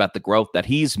excited about the growth that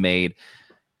he's made.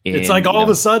 It's like all of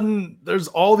a sudden there's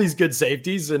all these good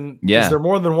safeties, and is there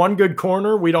more than one good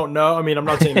corner? We don't know. I mean, I'm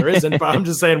not saying there isn't, but I'm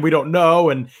just saying we don't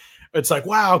know. And it's like,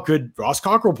 wow, could Ross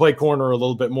Cockrell play corner a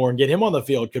little bit more and get him on the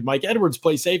field? Could Mike Edwards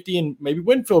play safety and maybe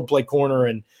Winfield play corner?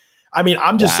 And I mean,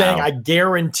 I'm just saying, I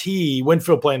guarantee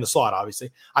Winfield playing the slot,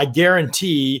 obviously. I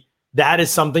guarantee that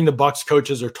is something the Bucs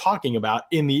coaches are talking about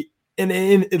in the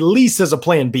at least as a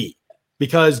plan B,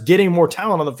 because getting more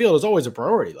talent on the field is always a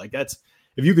priority. Like that's,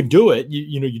 if you can do it,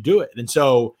 you do it. And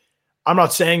so I'm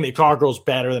not saying that Cockrell's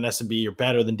better than SMB or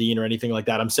better than Dean or anything like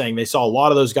that. I'm saying they saw a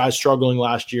lot of those guys struggling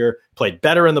last year, played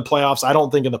better in the playoffs. I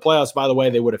don't think in the playoffs, by the way,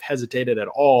 they would have hesitated at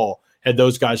all had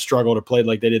those guys struggled or played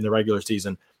like they did in the regular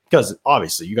season, because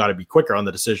obviously you got to be quicker on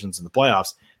the decisions in the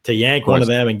playoffs. To yank one of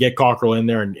them and get Cockrell in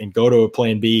there and go to a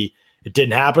plan B, it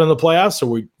didn't happen in the playoffs,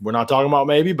 so we're not talking about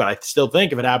maybe, but I still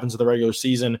think if it happens in the regular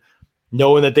season,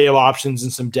 knowing that they have options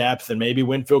and some depth, and maybe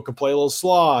Winfield can play a little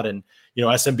slot, and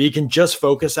SMB can just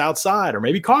focus outside, or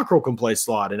maybe Cockrell can play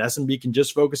slot and SMB can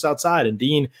just focus outside, and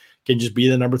Dean can just be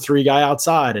the number 3 guy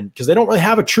outside. And because they don't really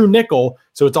have a true nickel,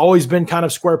 so it's always been kind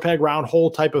of square peg round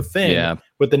hole type of thing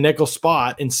with the nickel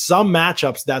spot. In some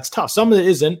matchups, that's tough. Some of it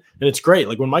isn't, and it's great.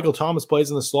 Like when Michael Thomas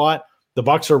plays in the slot, the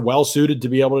Bucs are well suited to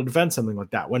be able to defend something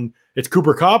like that. When it's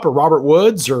Cooper Kupp or Robert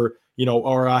Woods or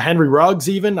Henry Ruggs,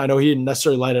 even, I know he didn't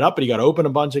necessarily light it up, but he got open a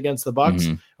bunch against the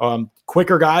Bucs.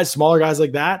 Quicker guys, smaller guys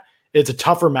like that, it's a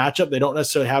tougher matchup. They don't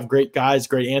necessarily have great guys,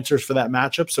 great answers for that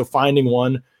matchup. So finding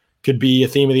one could be a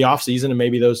theme of the offseason, and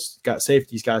maybe those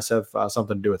safeties guys have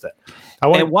something to do with it.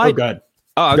 Go ahead.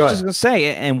 I was Go just going to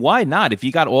say, and why not? If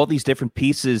you got all these different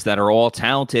pieces that are all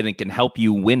talented and can help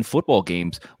you win football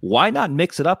games, why not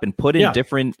mix it up and put in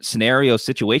different scenario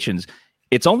situations?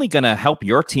 It's only going to help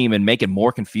your team and make it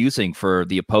more confusing for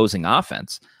the opposing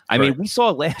offense. I mean, we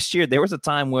saw last year, there was a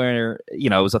time where, it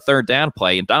was a third down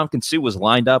play and Ndamukong Suh was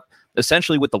lined up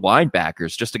essentially with the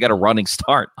linebackers just to get a running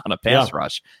start on a pass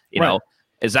rush. You know,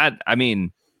 is that, I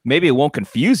mean, maybe it won't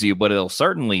confuse you, but it'll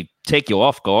certainly take you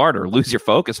off guard or lose your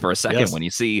focus for a second when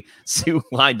you see Suh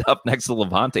lined up next to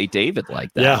Levante David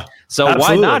like that. Yeah, so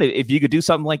absolutely. Why not, if you could do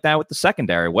something like that with the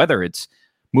secondary, whether it's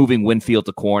moving Winfield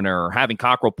to corner or having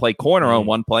Cockrell play corner on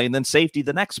one play and then safety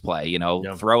the next play,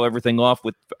 throw everything off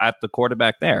at the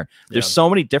quarterback there. There's so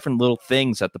many different little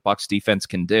things that the Bucs defense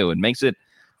can do. It makes it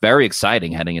very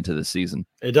exciting heading into the season.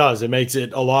 It does. It makes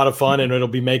it a lot of fun, and it'll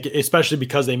be especially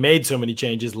because they made so many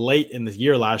changes late in the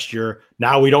year last year.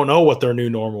 Now we don't know what their new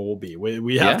normal will be.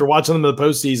 We have to watch them in the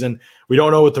postseason. We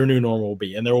don't know what their new normal will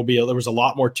be, and there was a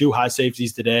lot more 2 high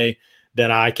safeties today than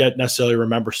I can't necessarily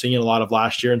remember seeing a lot of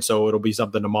last year, and so it'll be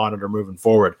something to monitor moving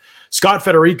forward. Scott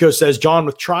Federico says, John,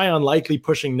 with Tryon likely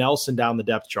pushing Nelson down the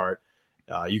depth chart,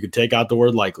 you could take out the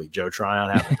word likely. Joe Tryon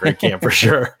having a great camp for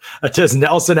sure. Does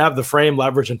Nelson have the frame,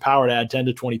 leverage, and power to add 10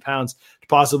 to 20 pounds to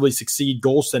possibly succeed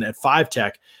Golston at 5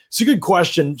 tech? It's a good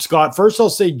question, Scott. First, I'll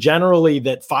say generally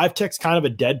that 5 tech's kind of a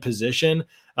dead position.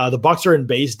 The Bucs are in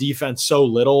base defense so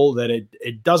little that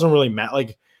it doesn't really matter.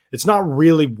 Like, it's not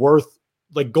really worth,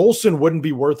 like, Golston wouldn't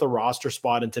be worth a roster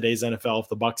spot in today's NFL if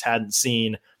the Bucs hadn't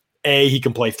seen he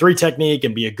can play 3 technique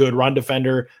and be a good run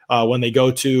defender when they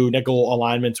go to nickel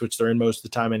alignments, which they're in most of the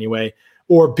time anyway.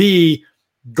 Or B,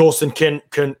 Golston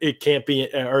can't be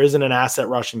or isn't an asset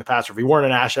rushing the passer. If he weren't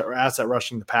an asset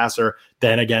rushing the passer,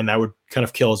 then again, that would kind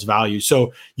of kill his value.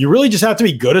 So you really just have to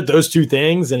be good at those 2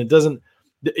 things. And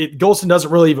Golston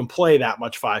doesn't really even play that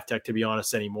much 5 tech, to be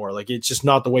honest, anymore. Like, it's just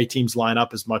not the way teams line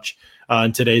up as much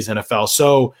in today's NFL.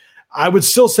 So I would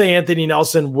still say Anthony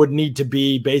Nelson would need to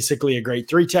be basically a great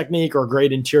 3 technique or a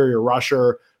great interior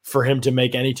rusher for him to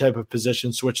make any type of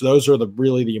position switch. Those are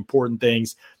really the important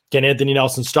things. Can Anthony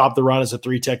Nelson stop the run as a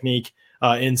 3 technique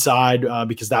inside?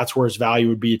 Because that's where his value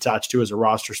would be attached to as a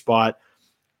roster spot.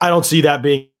 I don't see that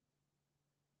being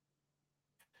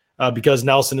because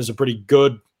Nelson is a pretty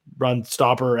good run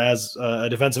stopper as a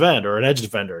defensive end or an edge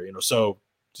defender, so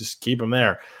just keep him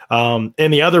there. And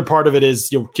the other part of it is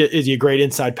he a great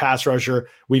inside pass rusher?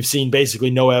 We've seen basically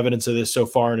no evidence of this so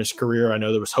far in his career. I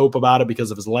know there was hope about it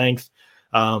because of his length.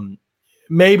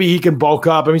 Maybe he can bulk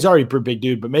up. I mean, he's already a pretty big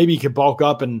dude, but maybe he can bulk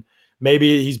up and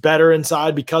maybe he's better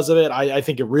inside because of it. I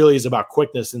think it really is about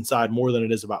quickness inside more than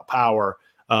it is about power.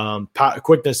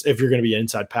 Quickness, if you're going to be an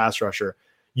inside pass rusher,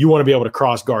 you want to be able to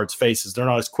cross guards' faces. They're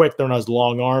not as quick. They're not as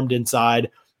long-armed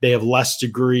inside. They have less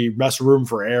room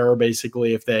for error,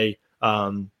 basically, if they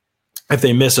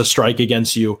miss a strike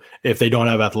against you, if they don't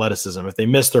have athleticism, if they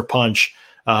miss their punch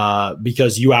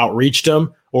because you outreached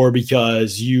them or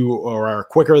because you are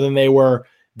quicker than they were,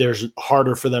 there's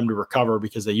harder for them to recover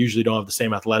because they usually don't have the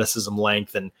same athleticism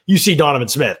length. And you see Donovan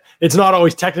Smith. It's not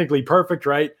always technically perfect,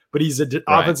 right? But he's an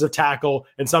offensive tackle,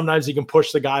 and sometimes he can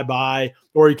push the guy by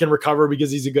or he can recover because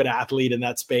he's a good athlete in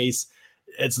that space.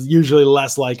 It's usually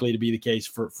less likely to be the case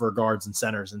for guards and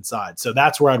centers inside. So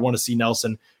that's where I'd want to see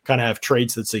Nelson kind of have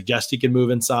traits that suggest he can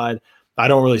move inside. I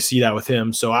don't really see that with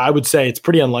him. So I would say it's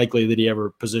pretty unlikely that he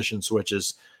ever position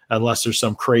switches unless there's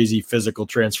some crazy physical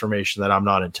transformation that I'm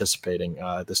not anticipating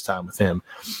at this time with him.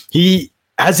 He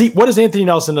What has Anthony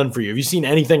Nelson done for you? Have you seen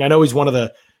anything? I know he's one of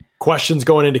the questions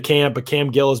going into camp, but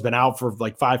Cam Gill has been out for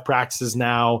like 5 practices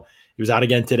now. He was out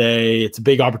again today. It's a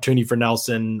big opportunity for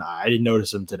Nelson. I didn't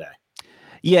notice him today.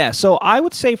 Yeah, so I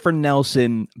would say for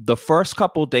Nelson, the first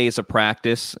couple of days of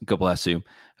practice, God bless you,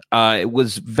 it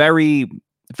was very,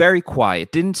 very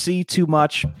quiet. Didn't see too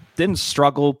much, didn't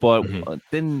struggle, but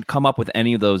didn't come up with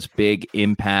any of those big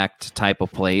impact type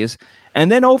of plays.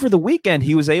 And then over the weekend,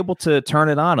 he was able to turn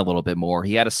it on a little bit more.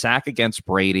 He had a sack against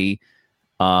Brady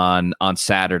on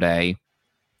Saturday.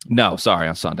 No, sorry,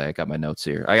 on Sunday. I got my notes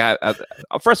here.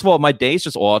 First of all, my days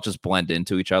just blend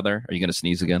into each other. Are you going to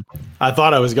sneeze again? I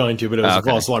thought I was going to, but it was a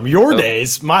false alarm. Your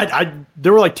days,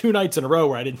 there were like 2 nights in a row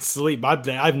where I didn't sleep. I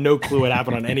have no clue what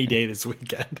happened on any day this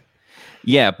weekend.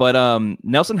 Yeah, but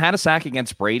Nelson had a sack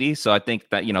against Brady, so I think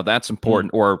that that's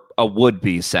important, or a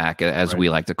would-be sack, as we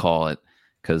like to call it,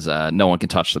 because no one can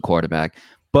touch the quarterback.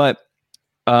 But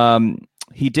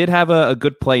he did have a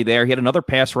good play there. He had another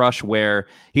pass rush where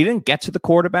he didn't get to the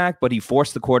quarterback, but he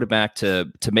forced the quarterback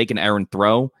to make an errant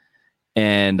throw.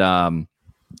 And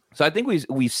so I think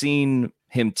we've seen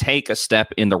him take a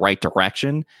step in the right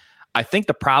direction. I think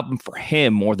the problem for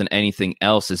him more than anything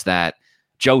else is that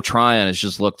Joe Tryon has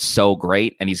just looked so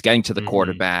great, and he's getting to the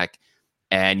quarterback.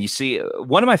 And you see,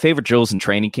 one of my favorite drills in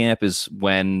training camp is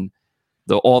when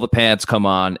all the pads come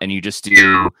on and you just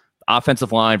do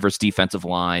offensive line versus defensive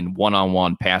line,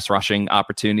 one-on-one pass rushing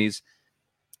opportunities.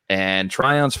 And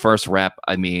Tryon's first rep,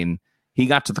 I mean, he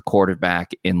got to the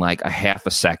quarterback in like a half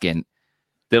a second,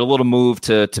 did a little move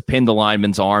to pin the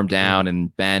lineman's arm down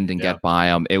and bend and get by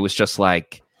him. It was just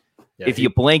like, if you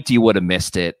blinked, you would have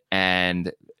missed it.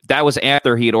 And that was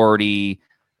after he had already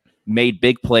made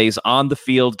big plays on the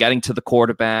field, getting to the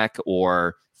quarterback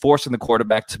or forcing the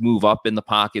quarterback to move up in the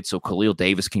pocket so Khalil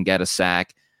Davis can get a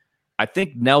sack. I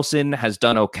think Nelson has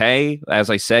done okay.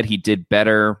 As I said, he did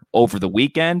better over the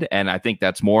weekend, and I think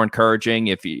that's more encouraging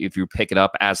if you pick it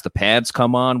up as the pads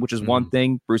come on, which is one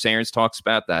thing Bruce Arians talks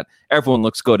about, that everyone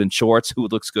looks good in shorts. Who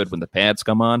looks good when the pads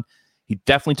come on? He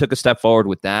definitely took a step forward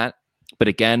with that. But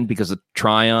again, because of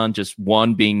Tryon, just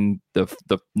one being the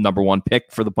number 1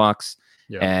 pick for the Bucs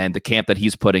and the camp that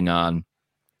he's putting on,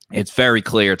 it's very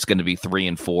clear it's going to be 3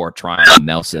 and 4 Tryon and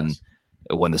Nelson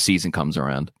when the season comes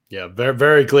around. Yeah, very,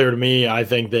 very clear to me. I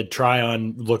think that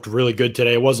Tryon looked really good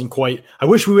today. It wasn't quite. I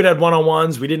wish we would have had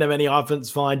one-on-ones. We didn't have any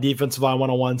offensive line, defensive line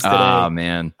one-on-ones today. Oh,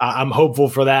 man. I'm hopeful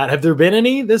for that. Have there been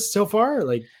any this so far?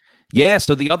 Yeah,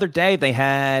 so the other day they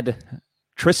had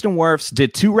Tristan Wirfs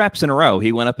did 2 reps in a row.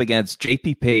 He went up against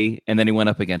JPP, and then he went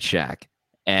up against Shaq.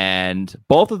 And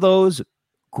both of those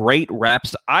great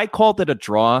reps. I called it a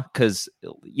draw because,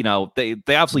 they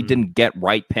obviously didn't get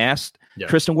right past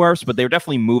Tristan Wirfs, but they were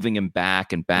definitely moving him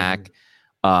back and back.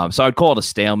 So I'd call it a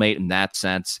stalemate in that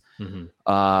sense.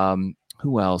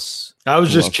 Who else? I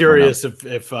was just curious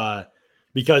if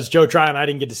because Joe Tryon, I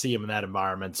didn't get to see him in that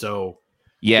environment. So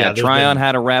yeah, Tryon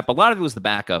had a rep. A lot of it was the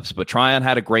backups, but Tryon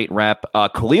had a great rep.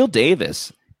 Khalil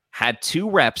Davis had 2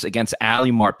 reps against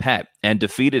Ali Marpet and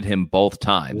defeated him both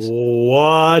times.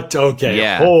 What?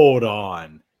 Okay, hold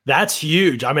on. That's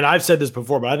huge. I mean, I've said this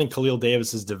before, but I think Khalil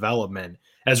Davis's development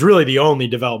as really the only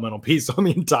developmental piece on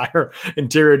the entire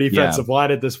interior defensive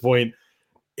line at this point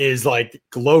is like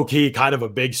low-key kind of a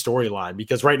big storyline,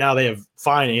 because right now they have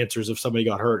fine answers if somebody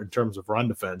got hurt in terms of run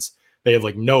defense. They have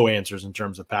like no answers in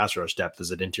terms of pass rush depth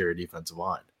as an interior defensive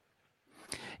line.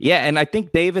 Yeah, and I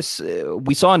think Davis,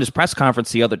 we saw in his press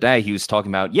conference the other day, he was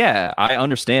talking about, I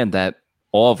understand that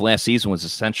all of last season was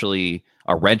essentially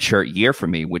a redshirt year for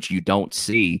me, which you don't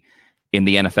see in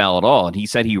the NFL at all. And he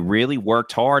said he really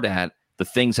worked hard at the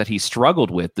things that he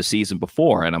struggled with the season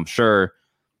before. And I'm sure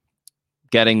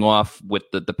getting off with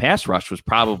the pass rush was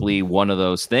probably one of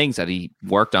those things that he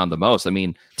worked on the most. I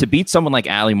mean, to beat someone like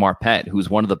Ali Marpet, who's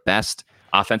one of the best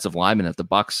offensive linemen that the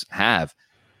Bucs have,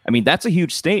 I mean, that's a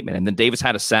huge statement. And then Davis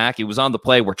had a sack. He was on the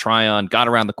play where Tryon got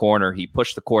around the corner. He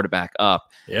pushed the quarterback up,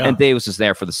 and Davis was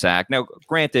there for the sack. Now,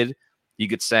 granted, you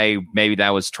could say maybe that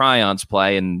was Tryon's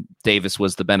play and Davis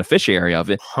was the beneficiary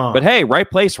of it. But hey, right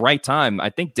place, right time.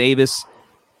 I think Davis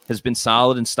has been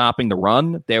solid in stopping the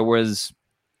run. There was,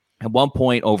 at one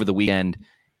point over the weekend,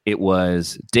 it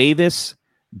was Davis,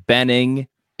 Benning,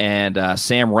 and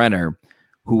Sam Renner,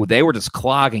 who they were just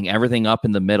clogging everything up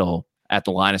in the middle at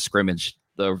the line of scrimmage.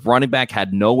 The running back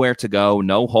had nowhere to go,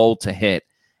 no hole to hit,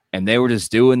 and they were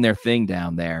just doing their thing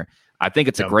down there. I think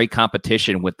it's a great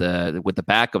competition with the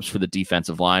backups for the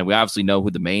defensive line. We obviously know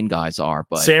who the main guys are,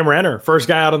 but Sam Renner, first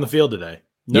guy out on the field today.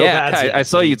 I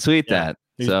saw you tweet that.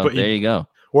 There you go.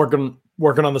 Working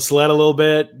working on the sled a little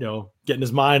bit, getting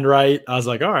his mind right. I was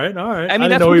like, all right. I mean,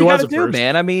 that's what you got to do,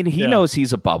 man. I mean, he knows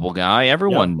he's a bubble guy.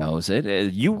 Everyone knows it.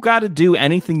 You got to do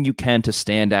anything you can to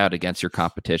stand out against your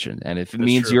competition. And if it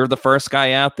means you're the first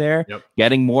guy out there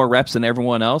getting more reps than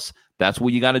everyone else, that's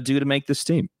what you got to do to make this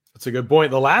team. That's a good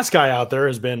point. The last guy out there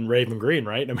has been Raven Green,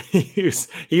 right? I mean, he was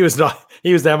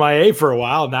MIA for a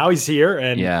while. Now he's here,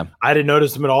 and I didn't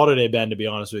notice him at all today, Ben. To be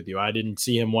honest with you, I didn't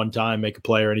see him one time make a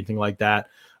play or anything like that.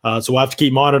 So we'll have to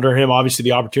keep monitoring him. Obviously,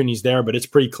 the opportunity's there, but it's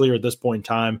pretty clear at this point in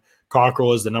time.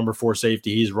 Cockrell is the number 4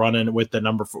 safety. He's running with the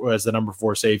number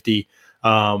 4 safety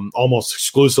almost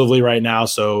exclusively right now.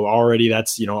 So already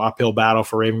that's uphill battle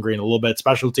for Raven Green a little bit.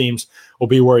 Special teams will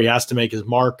be where he has to make his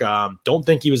mark. Don't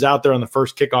think he was out there on the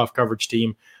first kickoff coverage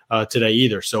team today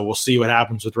either. So we'll see what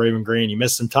happens with Raven Green. He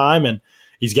missed some time, and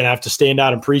he's going to have to stand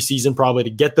out in preseason probably to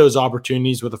get those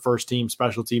opportunities with the first team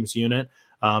special teams unit.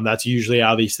 That's usually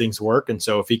how these things work. And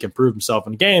so if he can prove himself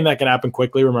in the game, that can happen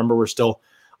quickly. Remember, we're still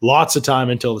lots of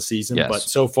time until the season, but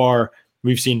so far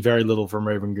we've seen very little from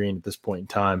Raven Green at this point in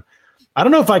time. I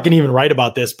don't know if I can even write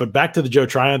about this, but back to the Joe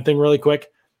Tryon thing really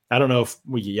quick. I don't know if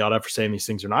we get yelled at for saying these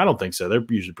things or not. I don't think so. They're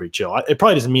usually pretty chill. It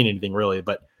probably doesn't mean anything really,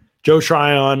 but Joe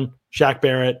Tryon, Shaq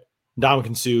Barrett,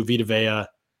 Ndamukong Suh, Vita Vea,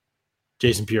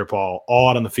 Jason Pierre-Paul, all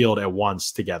out on the field at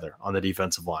once together on the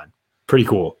defensive line. Pretty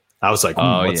cool. I was like,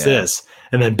 what's this?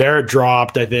 And then Barrett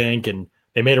dropped, I think, and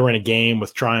they made her win a game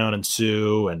with Tryon and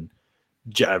Sue, and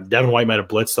Devin White might have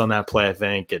blitzed on that play, I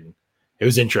think, and it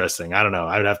was interesting. I don't know.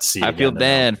 I would have to see. I feel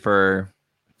bad for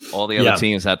all the other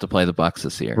teams that have to play the Bucs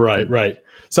this year. Right.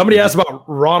 Somebody asked about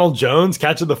Ronald Jones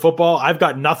catching the football. I've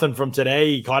got nothing from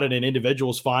today. He caught it in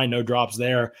individuals, fine, no drops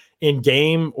there. In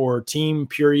game or team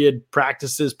period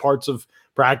practices, parts of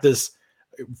practice,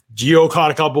 Gio caught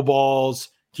a couple balls.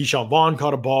 Keyshawn Vaughn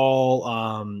caught a ball.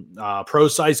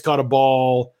 Pro-Size caught a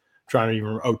ball.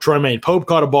 Troymaine Pope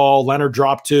caught a ball. Leonard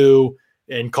dropped 2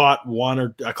 and caught 1 or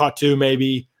caught 2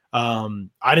 maybe. I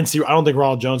don't think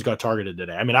Ronald Jones got targeted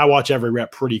today. I mean, I watch every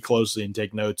rep pretty closely and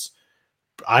take notes.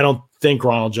 I don't think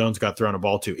Ronald Jones got thrown a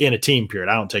ball to in a team period.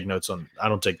 I don't take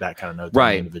that kind of notes.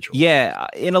 Right. On individual. Yeah.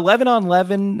 In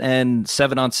 11-on-11 and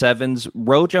 7-on-7s,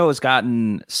 Rojo has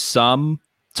gotten some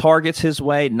targets his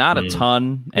way, not a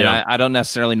ton. And I don't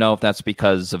necessarily know if that's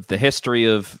because of the history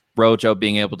of Rojo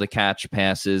being able to catch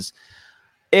passes.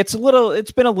 It's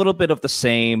been a little bit of the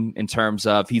same in terms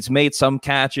of he's made some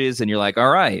catches and you're like,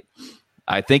 all right,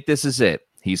 I think this is it.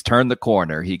 He's turned the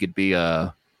corner. He could be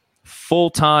a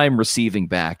full-time receiving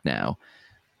back now.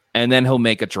 And then he'll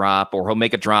make a drop, or he'll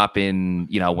make a drop in,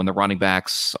 when the running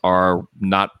backs are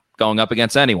not going up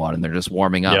against anyone and they're just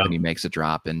warming up and he makes a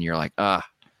drop and you're like,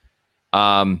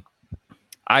 I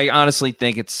honestly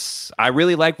think I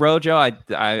really like Rojo.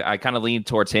 I kind of lean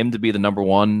towards him to be the number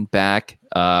 1 back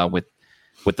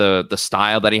with the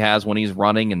style that he has when he's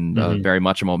running and very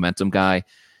much a momentum guy.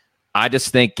 I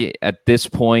just think at this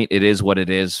point it is what it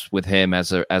is with him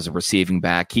as a receiving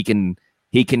back. He can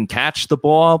catch the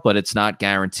ball, but it's not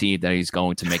guaranteed that he's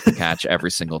going to make the catch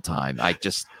every single time. I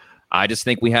just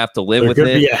think we have to live with it.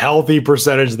 There could be a healthy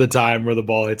percentage of the time where the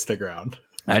ball hits the ground.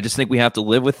 I just think we have to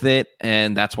live with it,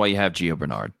 and that's why you have Gio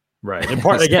Bernard. Right. And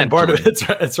part of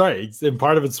it's right. And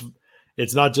part of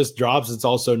it's not just drops, it's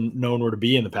also known where to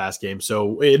be in the pass game.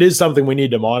 So it is something we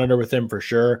need to monitor with him for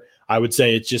sure. I would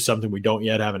say it's just something we don't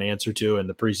yet have an answer to, and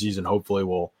the preseason hopefully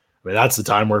will. I mean, that's the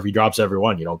time where if he drops every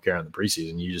one, you don't care in the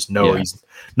preseason. You just know he's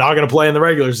not going to play in the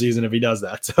regular season if he does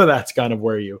that. So that's kind of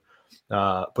where you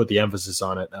put the emphasis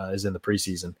on it is in the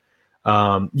preseason.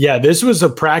 This was a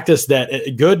practice that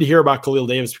good to hear about Khalil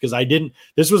Davis, because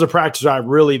this was a practice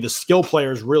where the skill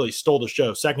players really stole the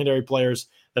show. Secondary players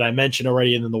that I mentioned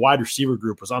already, and then the wide receiver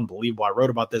group was unbelievable. I wrote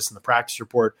about this in the practice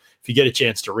report. If you get a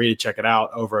chance to read it, check it out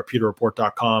over at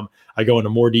pewterreport.com. I go into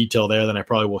more detail there than I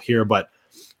probably will here, but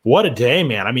what a day,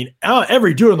 man. I mean,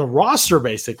 every dude on the roster,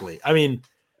 basically. I mean,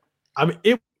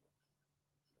 it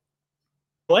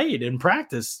played in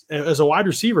practice as a wide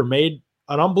receiver, made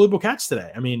an unbelievable catch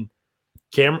today. I mean,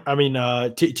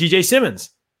 TJ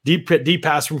Simmons, deep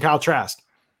pass from Kyle Trask,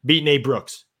 beat Nate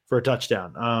Brooks for a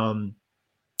touchdown.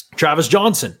 Travis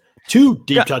Johnson, 2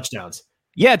 deep touchdowns.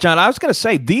 Yeah, John, I was going to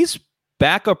say these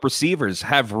backup receivers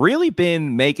have really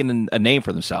been making a name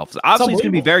for themselves. Obviously, it's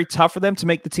going to be very tough for them to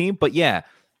make the team, but Josh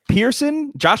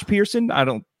Pearson,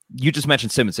 you just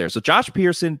mentioned Simmons there. So Josh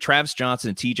Pearson, Travis Johnson,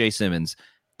 and TJ Simmons,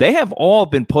 they have all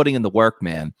been putting in the work,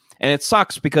 man. And it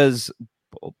sucks because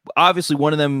obviously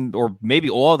one of them, or maybe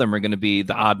all of them, are going to be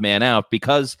the odd man out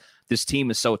because this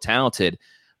team is so talented.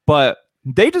 But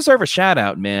they deserve a shout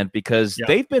out, man, because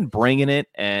they've been bringing it,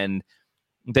 and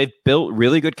they've built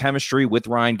really good chemistry with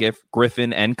Ryan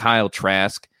Griffin and Kyle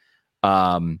Trask.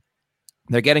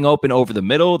 They're getting open over the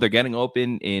middle. They're getting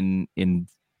open in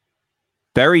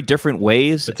very different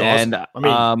ways. It's and awesome.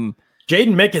 I mean,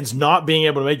 Jaden Mickens not being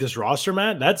able to make this roster,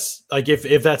 Matt, that's like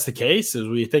if that's the case, as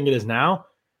we think it is now,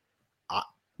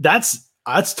 that's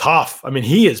tough. I mean,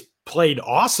 he has played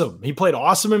awesome. He played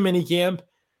awesome in minicamp.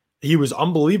 He was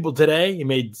unbelievable today. He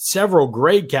made several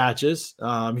great catches.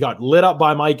 He got lit up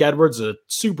by Mike Edwards, a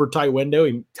super tight window.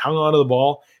 He hung onto the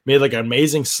ball, made like an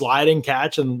amazing sliding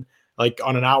catch and like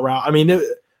on an out route. I mean,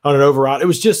 on an over route. It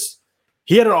was just,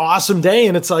 he had an awesome day.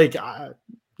 And it's like,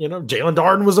 Jalen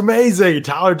Darden was amazing.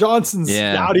 Tyler Johnson's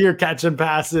out here catching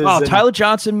passes. Oh, Tyler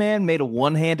Johnson, man, made a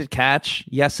one-handed catch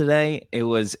yesterday. It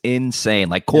was insane.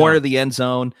 Like corner of the end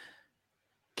zone.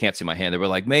 Can't see my hand. They were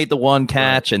like made the one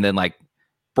catch and then like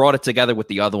brought it together with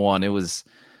the other one. It was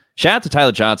shout out to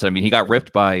Tyler Johnson. I mean, he got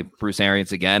ripped by Bruce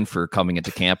Arians again for coming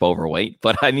into camp overweight.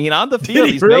 But I mean, on the field,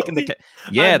 he's making the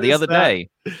the other day.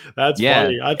 That's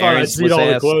funny. I thought I'd seen all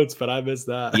the quotes, but I missed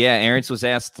that. Yeah, Arians was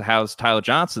asked how's Tyler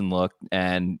Johnson looked,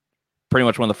 and pretty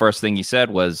much one of the first things he said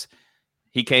was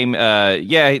he came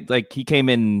he came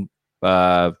in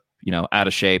out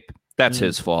of shape. That's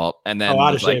his fault. And then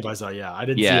out of shape, I saw. Yeah, I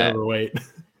didn't see overweight.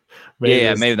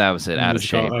 maybe that was it. Out of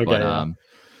shape. Okay, but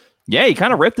he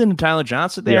kind of ripped into Tyler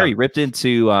Johnson there. Yeah. He ripped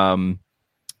into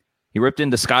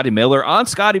Scotty Miller on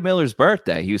Scotty Miller's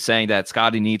birthday. He was saying that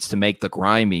Scotty needs to make the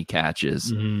grimy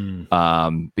catches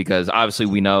because obviously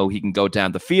we know he can go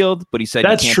down the field, but he said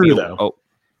that's true though.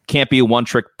 Can't be a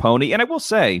one-trick pony. And I will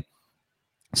say,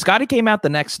 Scotty came out the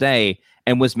next day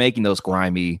and was making those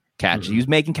grimy catches. He was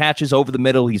making catches over the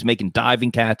middle. He's making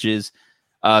diving catches,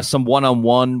 some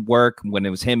one-on-one work when it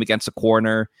was him against a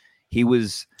corner. He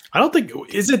was. I don't think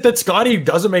is it that Scotty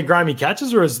doesn't make grimy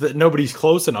catches, or is that nobody's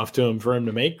close enough to him for him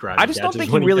to make grimy catches? I just don't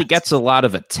think he really gets a lot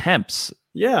of attempts.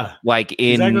 Yeah, like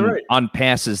on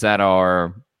passes that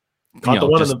are caught the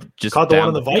one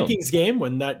in the Vikings game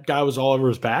when that guy was all over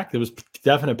his back. There was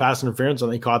definite pass interference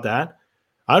when they caught that.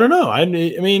 I don't know. I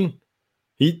mean,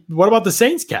 what about the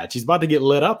Saints catch? He's about to get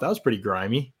lit up. That was pretty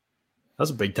grimy. That was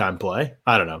a big time play.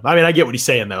 I don't know. I mean, I get what he's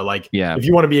saying though. Like, if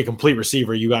you want to be a complete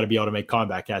receiver, you got to be able to make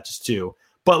combat catches too.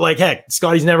 But like, heck,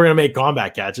 Scotty's never going to make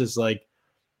combat catches. Like,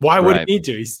 why would he need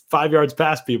to? He's 5 yards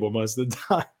past people most of the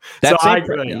time.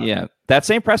 That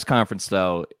same press conference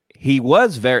though, he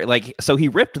was very so he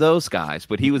ripped those guys,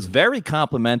 but he was very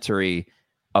complimentary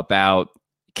about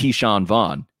Keyshawn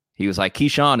Vaughn. He was like,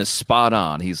 Keyshawn is spot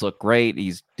on. He's looked great.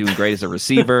 He's doing great as a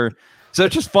receiver. So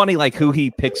it's just funny, like who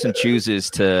he picks and chooses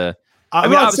to. I'm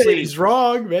not saying he's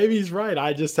wrong. Maybe he's right.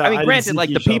 Granted, like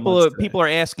the people are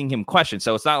asking him questions,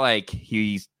 so it's not like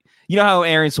he's. You know how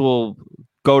Arians will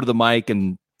go to the mic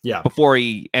and before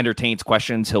he entertains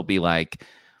questions, he'll be like,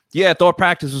 "Yeah, thought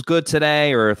practice was good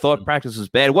today," or "Thought practice was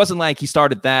bad." It wasn't like he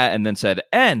started that and then said,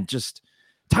 "And just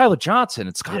Tyler Johnson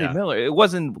and Scotty Miller." It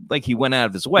wasn't like he went out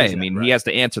of his way. Exactly, he has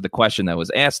to answer the question that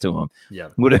was asked to him. Yeah,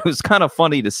 but it was kind of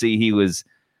funny to see he was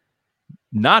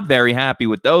not very happy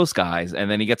with those guys,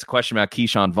 and then he gets a question about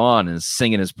Keyshawn Vaughn and is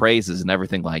singing his praises and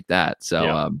everything like that.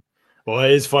 So, well,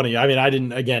 it is funny. I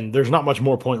mean, there's not much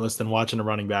more pointless than watching a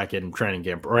running back in training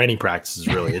camp or any practices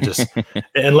really. It just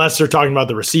unless they're talking about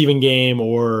the receiving game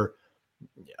or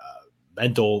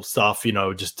mental stuff,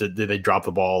 just did they drop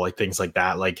the ball, like things like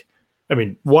that. Like, I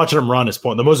mean, watching them run is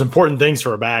the most important things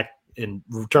for a back in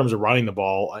terms of running the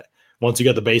ball. Once you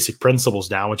get the basic principles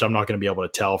down, which I'm not going to be able to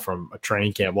tell from a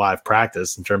training camp live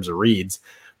practice in terms of reads,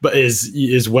 but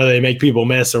is whether they make people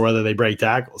miss or whether they break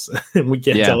tackles. And we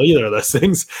can't tell either of those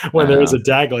things when there is a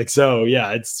tackling. So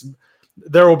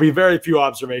there will be very few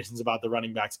observations about the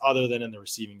running backs other than in the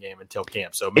receiving game until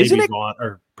camp. So maybe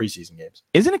or preseason games.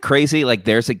 Isn't it crazy? Like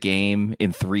there's a game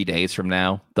in 3 days from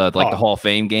now, the Hall of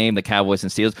Fame game, the Cowboys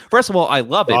and Steelers. First of all, I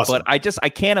love it, but I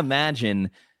can't imagine,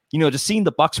 just seeing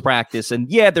the Bucs practice and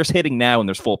there's hitting now and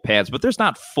there's full pads, but there's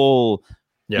not full,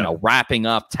 wrapping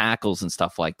up tackles and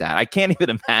stuff like that. I can't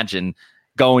even imagine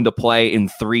going to play in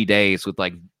 3 days with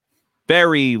like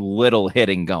very little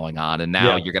hitting going on. And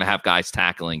now you're going to have guys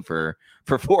tackling for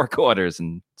 4 quarters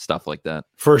and stuff like that.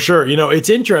 For sure. It's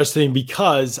interesting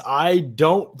because I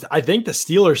think the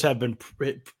Steelers have been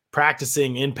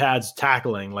practicing in pads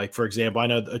tackling. Like, for example, I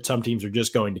know that some teams are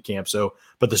just going to camp.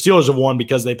 But the Steelers have won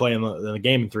because they play in the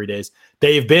game in 3 days.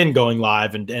 They've been going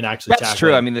live and actually That's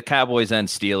true. I mean, the Cowboys and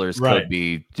Steelers could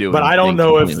be doing. But I don't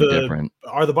know if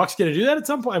are the Bucs going to do that at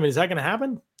some point? I mean, is that going to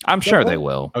happen? I'm sure they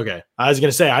will. Okay. I was going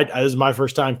to say, this is my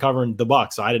first time covering the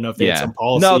Bucs, so I didn't know if they had some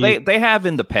policy. No, they have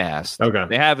in the past. Okay.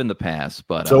 They have in the past,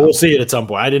 but so we'll see it at some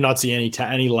point. I did not see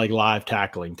any like live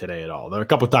tackling today at all. There are a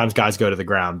couple of times guys go to the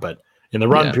ground, but in the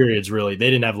run periods, really,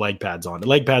 they didn't have leg pads on. The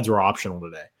leg pads were optional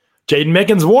today. Jaden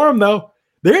Mickens wore him, though.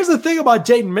 There's the thing about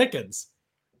Jaden Mickens.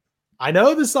 I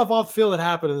know this stuff off the field that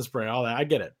happened in the spring, all that. I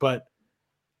get it. But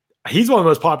he's one of the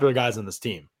most popular guys on this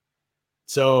team.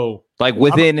 So, like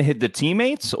within the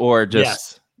teammates or just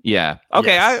yes. Yeah.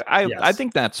 Okay. Yes. I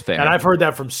think that's fair. And I've heard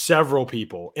that from several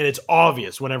people. And it's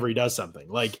obvious whenever he does something.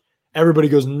 Like everybody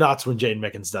goes nuts when Jaden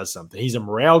Mickens does something. He's a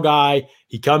morale guy.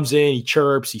 He comes in, he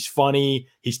chirps, he's funny.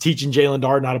 He's teaching Jalen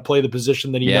Darden how to play the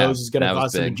position that he knows is going to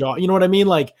cost him a job. You know what I mean?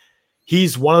 Like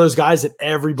he's one of those guys that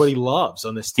everybody loves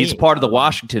on this team. He's part of the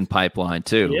Washington pipeline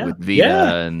too, with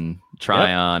Vita and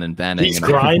Tryon and Benning. He's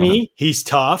grimy. He's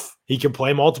tough. He can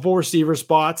play multiple receiver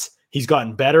spots. He's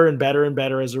gotten better and better and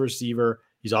better as a receiver.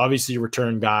 He's obviously a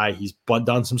return guy. He's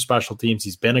done some special teams.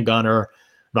 He's been a gunner.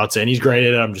 I'm not saying he's great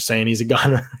at it. I'm just saying he's a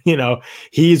gunner.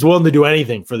 He's willing to do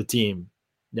anything for the team.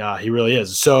 Yeah, he really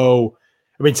is. So,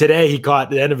 I mean, today he caught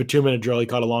at the end of a 2-minute drill. He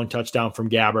caught a long touchdown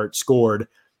from Gabbert, scored.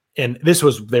 And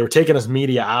they were taking us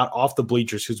media out off the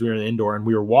bleachers because we were in the indoor and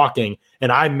we were walking. And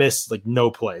I missed like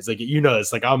no plays. Like,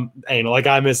 this, like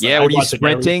I missed. Yeah. Were you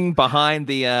sprinting behind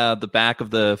the back of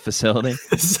the facility?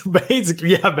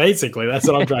 Basically, that's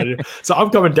what I'm trying to do. So I'm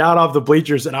coming down off the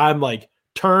bleachers and I'm like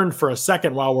turned for a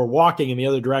second while we're walking in the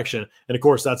other direction. And of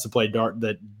course, that's the play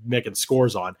that Mickens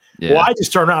scores on. Yeah. Well, I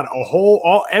just turn around.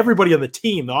 Everybody on the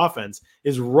team, the offense,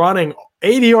 is running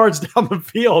 80 yards down the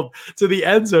field to the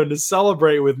end zone to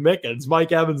celebrate with Mickens.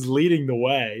 Mike Evans leading the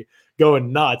way,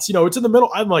 going nuts. It's in the middle.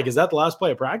 I'm like, is that the last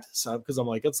play of practice? Because I'm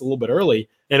like, it's a little bit early.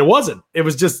 And it wasn't. It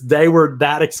was just they were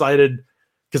that excited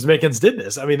because Mickens did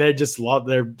this. I mean, they're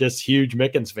just huge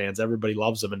Mickens fans. Everybody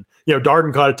loves him. And,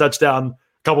 Darden caught a touchdown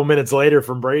a couple minutes later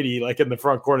from Brady, like in the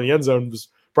front corner of the end zone. It was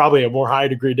probably a more high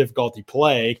degree difficulty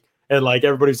play. And like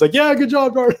everybody's like, yeah, good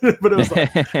job, Darden. But it was like,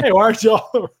 hey, why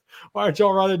aren't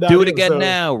y'all running down? Do it again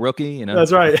now, rookie.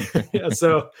 That's right. Yeah,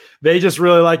 so they just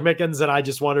really like Mickens, and I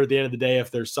just wonder at the end of the day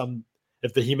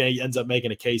if he may ends up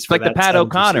making a case for like the Pat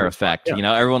O'Connor effect.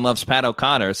 Yeah. Everyone loves Pat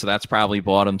O'Connor, so that's probably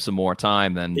bought him some more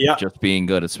time than just being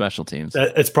good at special teams.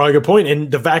 It's probably a good point.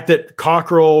 And the fact that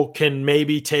Cockrell can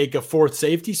maybe take a fourth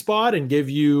safety spot and give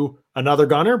you another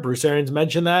gunner, Bruce Arians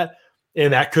mentioned that,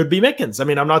 and that could be Mickens. I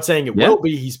mean, I'm not saying it will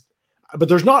be. But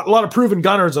there's not a lot of proven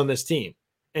gunners on this team.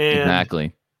 And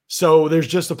exactly. So there's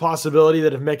just a possibility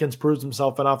that if Mickens proves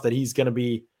himself enough that he's going to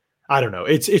be, I don't know.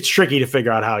 It's tricky to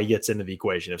figure out how he gets into the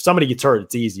equation. If somebody gets hurt,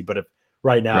 it's easy. But if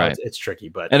right now it's tricky.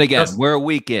 But and again, we're a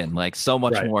week in. Like so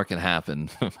much more can happen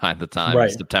by the time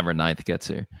September 9th gets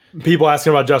here. People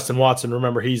asking about Justin Watson.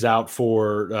 Remember, he's out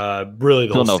for really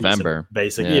the whole November, season,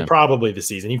 basically. Probably the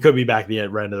season. He could be back at the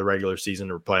end of the regular season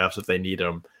or playoffs if they need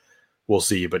him. We'll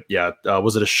see. But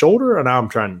was it a shoulder? Or now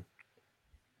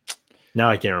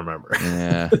I can't remember.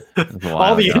 Yeah.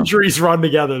 All the injuries run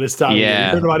together this time.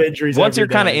 Yeah. You're about injuries. Once you're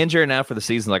kind of injured now for the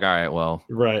season, like, all right, well,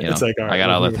 right. It's like, all right, I got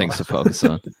other things to focus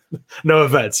on. No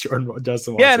offense, Justin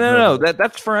Watson. Yeah, no.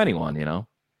 That's for anyone,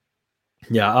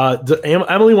 Yeah.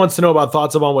 Emily wants to know about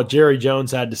thoughts about what Jerry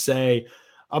Jones had to say.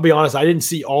 I'll be honest, I didn't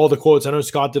see all the quotes. I know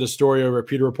Scott did a story over at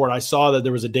Pewter Report. I saw that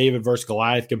there was a David versus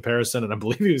Goliath comparison, and I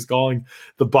believe he was calling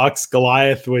the Bucs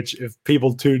Goliath, which if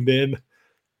people tuned in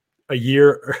a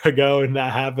year ago and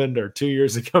that happened, or 2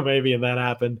 years ago maybe, and that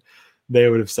happened, they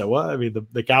would have said, well, I mean,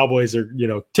 the Cowboys are,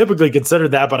 typically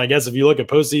considered that, but I guess if you look at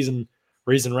postseason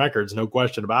recent records, no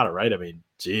question about it, right? I mean,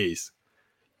 geez.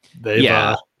 They've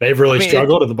really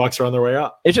struggled, and the Bucs are on their way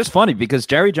up. It's just funny because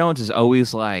Jerry Jones is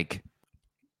always like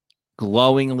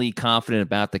glowingly confident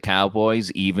about the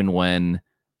Cowboys, even when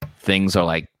things are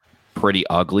like pretty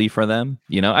ugly for them.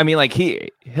 I mean, like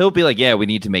he'll be like, yeah, we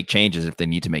need to make changes if they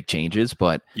need to make changes.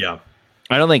 But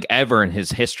I don't think ever in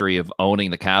his history of owning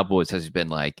the Cowboys has he been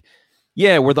like,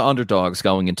 yeah, we're the underdogs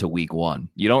going into week 1.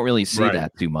 You don't really see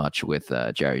that too much with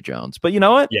Jerry Jones. But you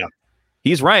know what? Yeah.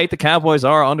 He's right. The Cowboys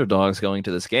are underdogs going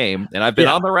to this game. And I've been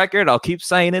on the record. I'll keep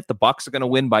saying it. The Bucs are going to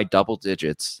win by double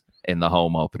digits in the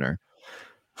home opener.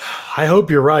 I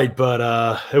hope you're right,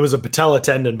 but it was a patella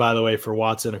tendon, by the way, for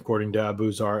Watson, according to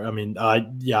Abuzar. I mean,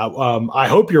 I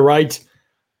hope you're right.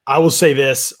 I will say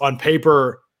this on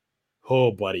paper.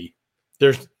 Oh, buddy,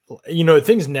 there's,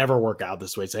 things never work out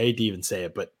this way. So I hate to even say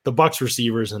it, but the Bucs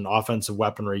receivers and offensive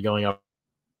weaponry going up.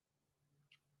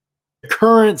 The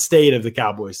current state of the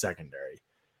Cowboys secondary.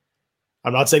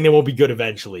 I'm not saying they won't be good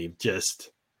eventually. Just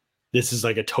this is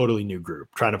like a totally new group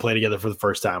trying to play together for the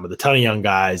first time with a ton of young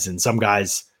guys, and some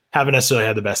guys haven't necessarily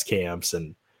had the best camps,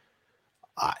 and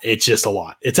it's just a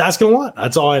lot. It's asking a lot.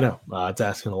 That's all I know. It's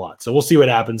asking a lot. So we'll see what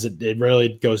happens. It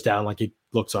really goes down like it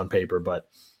looks on paper, but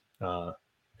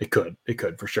it could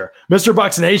for sure. Mr.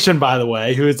 Bucks Nation, by the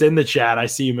way, who is in the chat. I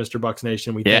see you, Mr. Bucks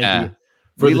Nation. We thank you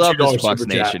We love this Bucks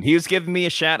Nation. He was giving me a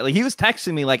shout. Like, he was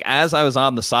texting me like as I was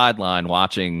on the sideline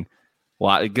watching,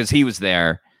 because he was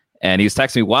there, and he was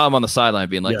texting me while I'm on the sideline,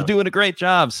 being like, "You're doing a great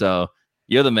job." So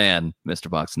you're the man, Mr.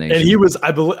 Bucks Nation. And he was,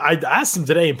 I asked him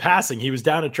today in passing. He was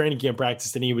down at training camp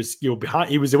practice, and he was behind.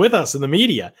 He was with us in the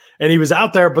media, and he was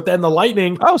out there. But then the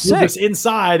Lightning was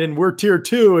inside, and we're tier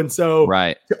 2, and so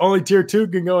only tier 2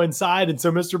 can go inside. And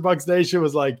so Mr. Bucks Nation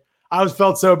was like, I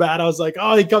felt so bad. I was like,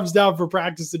 oh, he comes down for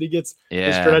practice and he gets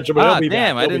his credential. But he'll be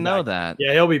back. I didn't know that.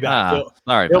 Yeah, he'll be back.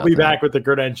 He'll be back with the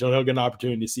credential. He'll get an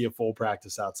opportunity to see a full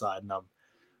practice outside, and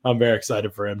I'm very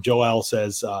excited for him. Joel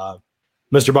says,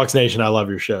 Mr. Bucks Nation, I love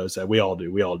your show. So we all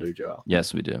do. We all do, Joel.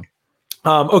 Yes, we do.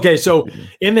 Okay, so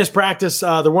in this practice,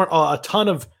 there weren't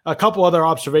a couple other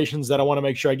observations that I want to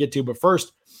make sure I get to. But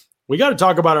first, we got to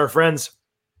talk about our friends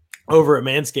over at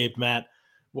Manscaped, Matt.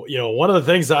 Well, one of the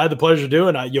things that I had the pleasure of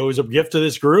doing, it was a gift to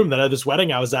this groom that at this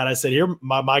wedding I was at. I said, here,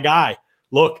 my guy,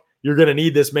 look, you're going to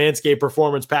need this Manscaped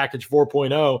Performance Package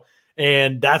 4.0.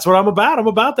 And that's what I'm about. I'm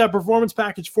about that Performance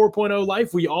Package 4.0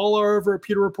 life. We all are over at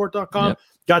pewterreport.com. Yep.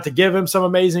 Got to give him some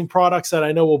amazing products that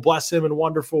I know will bless him in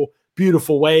wonderful,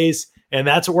 beautiful ways. And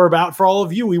that's what we're about for all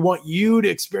of you. We want you to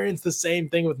experience the same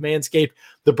thing with Manscaped.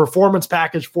 The Performance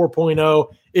Package 4.0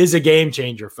 is a game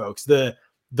changer, folks. The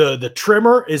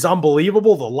trimmer is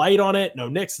unbelievable. The light on it, no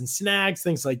nicks and snags,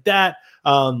 things like that.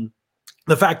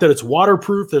 The fact that it's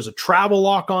waterproof, there's a travel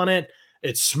lock on it.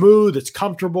 It's smooth, it's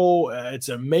comfortable, it's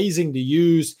amazing to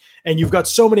use. And you've got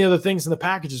so many other things in the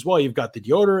package as well. You've got the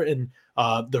deodorant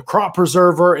and the crop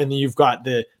preserver, and then you've got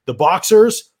the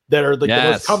boxers that are like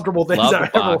the most comfortable things I've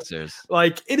ever. Boxers.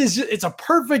 Like it's a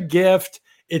perfect gift.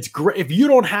 It's great. If you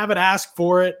don't have it, ask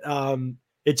for it.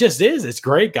 It just is. It's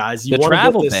great, guys. The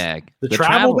travel bag. The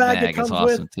travel bag that comes is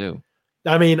awesome with too.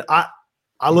 I mean, I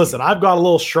listen, I've got a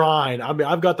little shrine. I mean,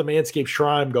 I've got the Manscaped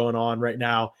shrine going on right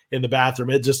now in the bathroom.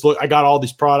 I got all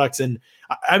these products, and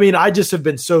I mean, I just have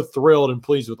been so thrilled and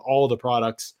pleased with all of the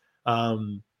products.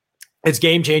 It's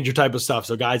game changer type of stuff.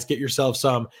 So guys, get yourself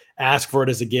some, ask for it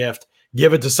as a gift,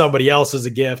 give it to somebody else as a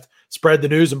gift, spread the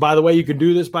news. And by the way, you can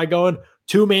do this by going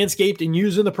to Manscaped and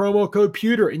using the promo code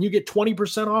Pewter, and you get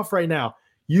 20% off right now.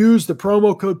 Use the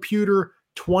promo code Pewter,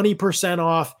 20%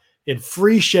 off and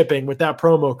free shipping with that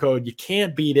promo code. You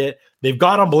can't beat it. They've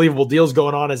got unbelievable deals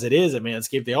going on as it is at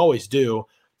Manscaped. They always do.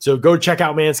 So go check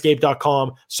out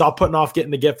manscaped.com. Stop putting off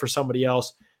getting the gift for somebody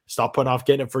else. Stop putting off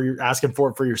getting it asking for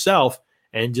it for yourself,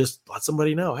 and just let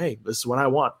somebody know, hey, this is what I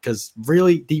want. Because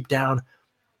really deep down,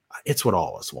 it's what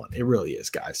all of us want. It really is,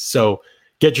 guys. So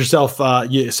get yourself some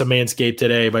Manscaped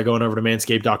today by going over to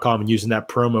manscaped.com and using that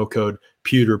promo code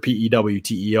Pewter,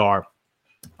 Pewter.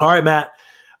 All right, Matt.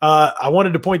 I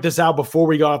wanted to point this out before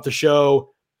we got off the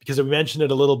show because we mentioned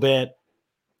it a little bit.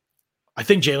 I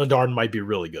think Jalen Darden might be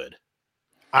really good.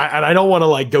 I don't want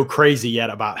to go crazy yet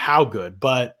about how good,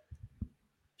 but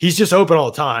he's just open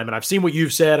all the time. And I've seen what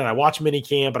you've said, and I watch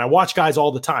minicamp, and I watch guys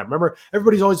all the time. Remember,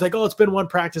 everybody's always like, oh, it's been one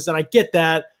practice, and I get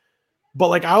that.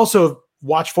 But I also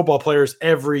watch football players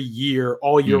every year,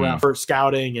 all year round for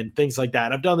scouting and things like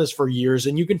that. I've done this for years,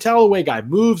 and you can tell the way a guy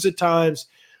moves at times.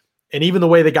 And even the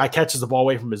way the guy catches the ball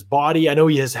away from his body. I know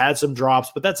he has had some drops,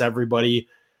 but that's everybody.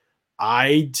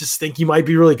 I just think he might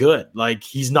be really good.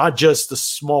 He's not just a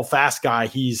small, fast guy.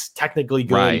 He's technically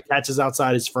good. Right. He catches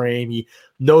outside his frame. He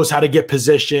knows how to get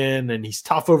position, and he's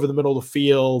tough over the middle of the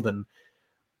field. And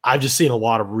I've just seen a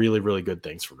lot of really, really good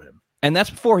things from him. And that's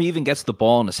before he even gets the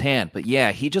ball in his hand. But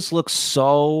yeah, he just looks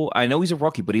so, I know he's a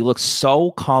rookie, but he looks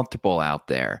so comfortable out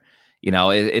there.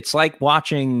 It's like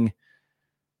watching...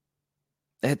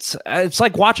 It's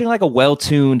like watching a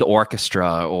well-tuned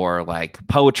orchestra or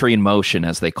poetry in motion,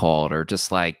 as they call it, or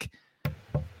just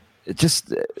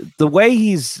the way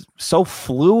he's so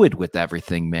fluid with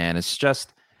everything, man. It's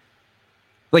just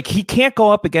he can't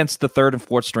go up against the third and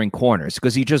fourth string corners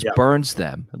because he just burns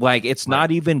them. It's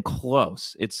not even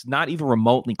close. It's not even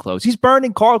remotely close. He's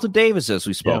burning Carlton Davis, as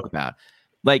we spoke about.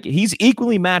 He's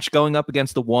equally matched going up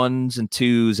against the ones and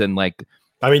twos and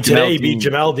today he beat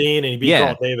Jamel Dean and he beat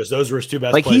Carl Davis. Those were his two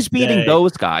best players. He's beating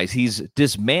those guys. He's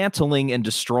dismantling and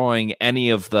destroying any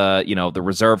of the, the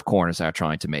reserve corners that are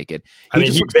trying to make it.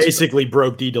 He basically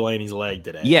broke D. Delaney's leg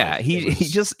today. Yeah,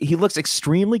 he looks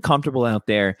extremely comfortable out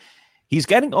there. He's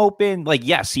getting open.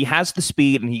 Yes, he has the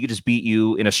speed and he could just beat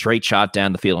you in a straight shot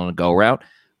down the field on a go route.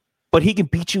 But he can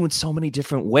beat you in so many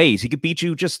different ways. He could beat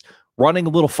you just running a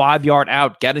little 5-yard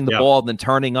out, getting the ball, and then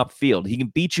turning upfield. He can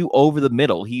beat you over the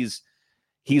middle. He's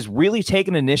really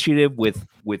taken initiative with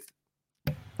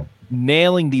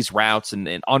nailing these routes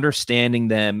and understanding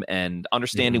them and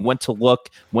understanding when to look,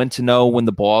 when to know when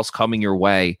the ball's coming your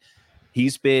way.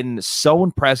 he's been so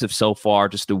impressive so far,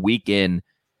 just a week in,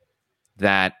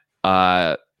 that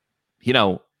he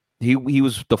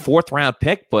was the 4th round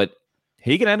pick, but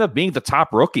he can end up being the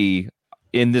top rookie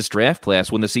in this draft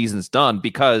class when the season's done,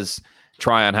 because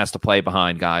Tryon has to play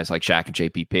behind guys like Shaq and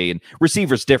JPP, and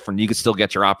receivers different. You can still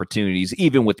get your opportunities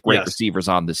even with great receivers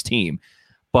on this team.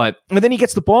 And then he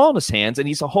gets the ball in his hands, and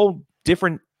he's a whole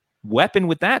different weapon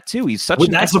with that too. He's such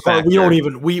an that's the part we don't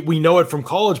even we know it from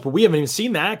college, but we haven't even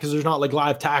seen that because there's not like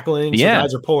live tackling. So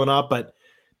guys are pulling up, but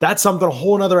that's something, a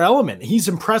whole other element. He's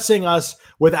impressing us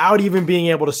without even being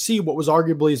able to see what was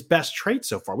arguably his best trait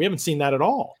so far. We haven't seen that at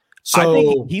all. So I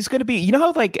think he's going to be,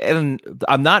 how and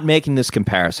I'm not making this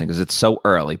comparison because it's so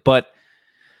early, but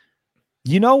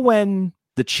when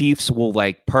the Chiefs will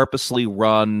like purposely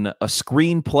run a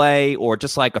screenplay or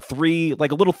just like a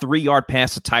little 3-yard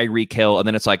pass to Tyreek Hill, and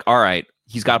then it's like, all right,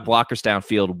 he's got blockers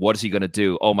downfield. What is he going to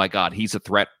do? Oh my God, he's a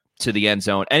threat to the end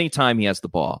zone anytime he has the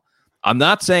ball. I'm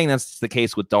not saying that's the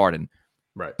case with Darden,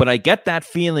 right? But I get that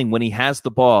feeling when he has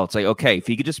the ball. It's like, okay, if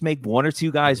he could just make 1 or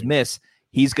 2 guys miss,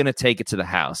 he's going to take it to the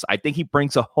house. I think he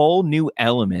brings a whole new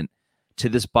element to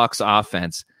this Bucs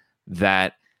offense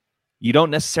that you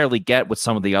don't necessarily get with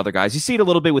some of the other guys. You see it a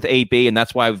little bit with AB, and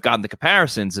that's why we've gotten the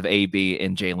comparisons of AB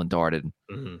and Jalen Darden.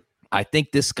 Mm-hmm. I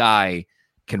think this guy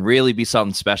can really be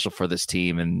something special for this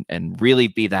team and really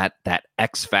be that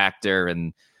X factor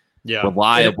and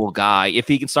reliable guy if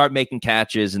he can start making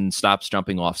catches and stops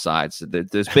jumping off sides.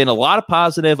 There's been a lot of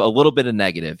positive, a little bit of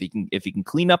negative. If he can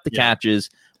clean up the catches,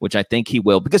 which I think he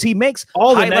will, because he makes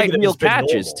all highlight reel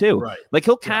catches too. Right. Like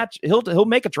he'll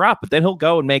make a drop, but then he'll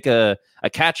go and make a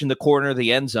catch in the corner of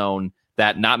the end zone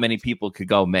that not many people could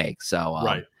go make. So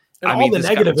right. And all the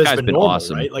negative has been normal,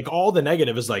 awesome. Right? Like all the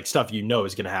negative is like stuff is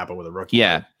going to happen with a rookie.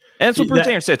 Yeah. Right? And that's what Bruce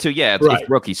Arians said too. Yeah, it's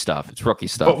rookie stuff. It's rookie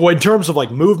stuff. But in terms of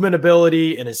like movement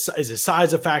ability and is his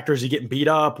size a factor? Is he getting beat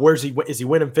up? Is he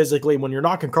winning physically? When you're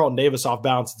knocking Carlton Davis off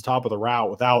balance at the top of the route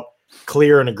without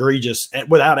clear and egregious,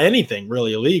 without anything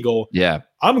really illegal,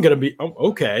 I'm gonna be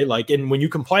okay. Like, and when you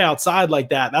can play outside like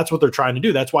that, that's what they're trying to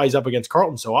do. That's why he's up against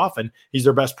Carlton so often. He's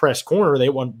their best press corner. They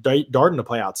want Darden to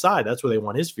play outside. That's where they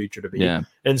want his future to be. Yeah.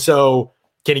 And so,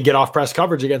 can he get off press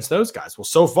coverage against those guys? Well,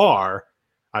 so far,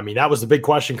 I mean, that was the big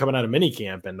question coming out of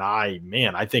minicamp, and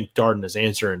I think Darden is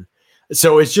answering.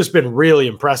 So it's just been really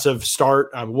impressive start.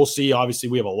 We'll see. Obviously,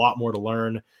 we have a lot more to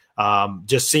learn.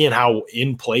 Just seeing how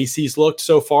in place he's looked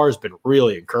so far has been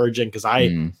really encouraging because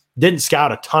I didn't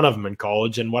scout a ton of him in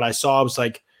college, and what I saw I was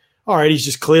like, all right, he's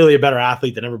just clearly a better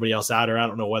athlete than everybody else out there. I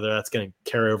don't know whether that's going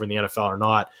to carry over in the NFL or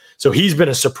not. So he's been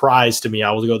a surprise to me.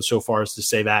 I will go so far as to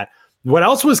say that. What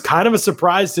else was kind of a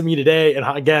surprise to me today, and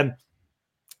again,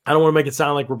 I don't want to make it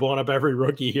sound like we're blowing up every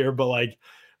rookie here, but like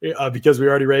because we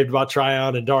already raved about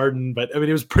Tryon and Darden. But I mean,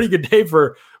 it was a pretty good day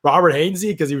for Robert Hainsey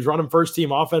because he was running first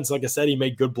team offense. Like I said, he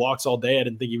made good blocks all day. I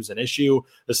didn't think he was an issue.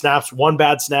 The snaps, one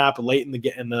bad snap late in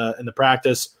the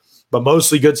practice, but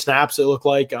mostly good snaps. It looked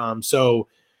like so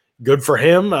good for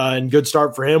him and good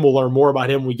start for him. We'll learn more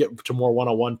about him when we get to more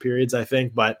one-on-one periods, I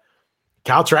think. But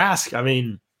Kyle Trask, I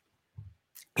mean,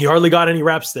 he hardly got any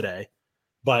reps today.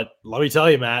 But let me tell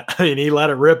you, Matt, I mean, he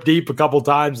let it rip deep a couple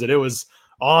times, and it was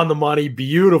on the money,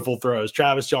 beautiful throws.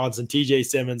 Travis Johnson, TJ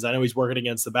Simmons. I know he's working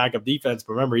against the backup defense,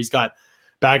 but remember, he's got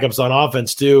backups on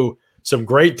offense too. Some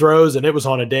great throws, and it was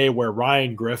on a day where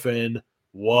Ryan Griffin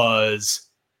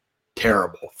was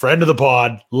terrible. Friend of the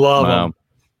pod, love him.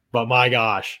 But my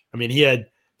gosh, I mean, he had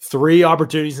 3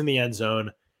 opportunities in the end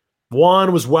zone.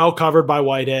 One was well covered by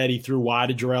Whitehead. He threw wide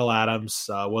to Jarrell Adams.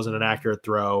 Wasn't an accurate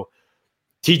throw.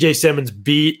 TJ Simmons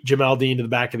beat Jamel Dean to the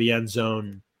back of the end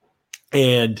zone,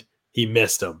 and he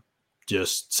missed him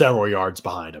just several yards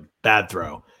behind him. Bad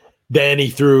throw. Then he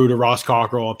threw to Ross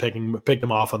Cockrell and picked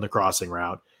him off on the crossing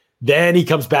route. Then he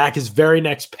comes back. His very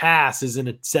next pass is in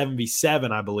a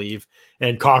 7v7, I believe,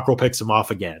 and Cockrell picks him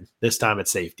off again, this time at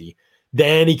safety.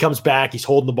 Then he comes back. He's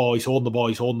holding the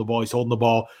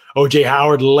ball. O.J.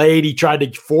 Howard late. He tried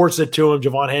to force it to him.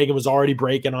 Javon Hagan was already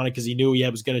breaking on it because he knew he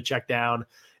was going to check down.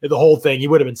 The whole thing, he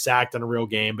would have been sacked in a real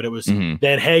game, but it was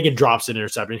then Hagan drops an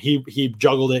interception. He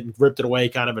juggled it and ripped it away,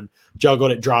 kind of, and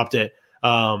juggled it, dropped it.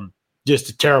 Just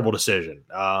a terrible decision.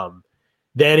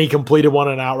 Then he completed one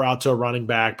on an out route to a running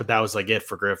back, but that was like it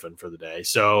for Griffin for the day.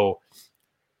 So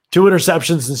 2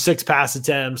 interceptions and 6 pass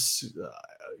attempts.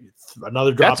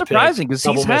 Another drop. That's surprising because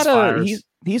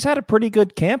he's had a pretty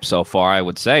good camp so far, I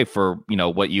would say, for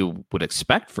what you would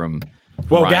expect from.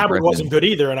 Well, Ryan Gabbert Griffin wasn't good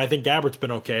either, and I think Gabbert's been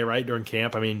okay, right, during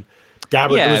camp. I mean,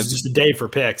 Gabbert was just a day for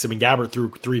picks. I mean, Gabbert threw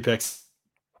 3 picks.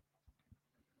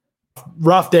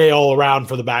 rough day all around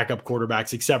for the backup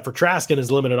quarterbacks, except for Trask and his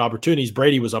limited opportunities.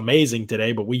 Brady was amazing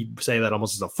today, but we say that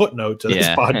almost as a footnote to this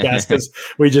podcast because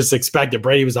we just expected.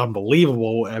 Brady was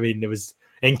unbelievable. I mean, it was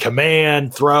in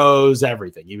command, throws,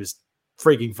 everything. He was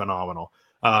freaking phenomenal.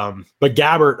 But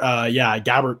Gabbert,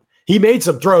 Gabbert, he made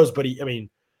some throws, but he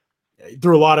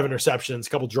threw a lot of interceptions.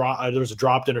 There was a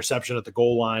dropped interception at the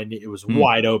goal line. It was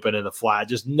wide open in the flat.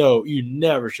 Just you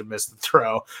never should miss the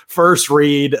throw. First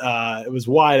read, it was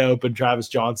wide open. Travis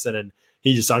Johnson, and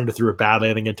he just underthrew it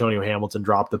badly. I think Antonio Hamilton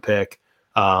dropped the pick.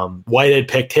 Whitehead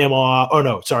picked him off. Oh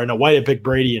no, sorry, no. Whitehead picked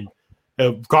Brady,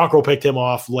 and Cockrell picked him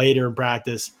off later in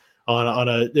practice on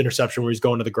an interception where he's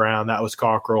going to the ground. That was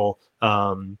Cockrell.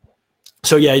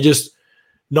 He just.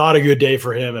 Not a good day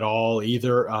for him at all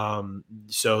either.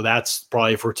 So that's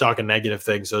probably, if we're talking negative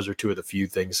things, those are two of the few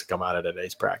things that come out of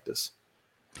today's practice.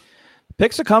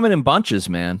 Picks are coming in bunches,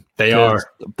 man. They are.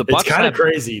 It's kind of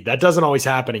crazy. That doesn't always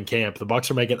happen in camp. The Bucs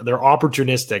they're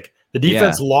opportunistic. The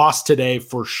defense lost today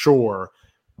for sure,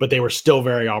 but they were still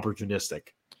very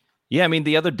opportunistic. Yeah, I mean,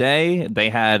 the other day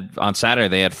on Saturday,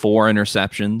 they had 4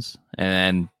 interceptions,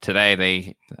 and today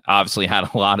they obviously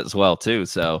had a lot as well too.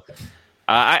 So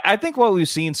I think what we've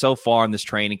seen so far in this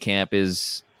training camp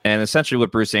is, and essentially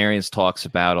what Bruce Arians talks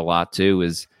about a lot too,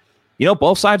 is,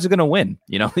 both sides are going to win.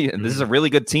 This is a really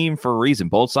good team for a reason.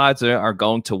 Both sides are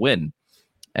going to win.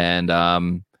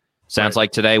 And sounds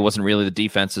like today wasn't really the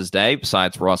defense's day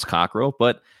besides Ross Cockrell,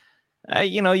 but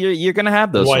you're going to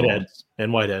have those. Whitehead.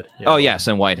 Yeah. Oh, yes,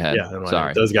 and Whitehead. Yeah, and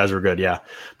Sorry. Those guys were good, yeah.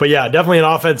 But, yeah, definitely an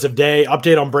offensive day.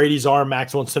 Update on Brady's arm.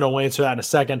 Max wants to know. We'll answer that in a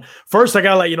second. First, I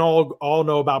got to let you know all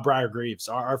know about Briar Greaves.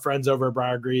 Our friends over at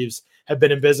Briar Greaves have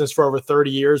been in business for over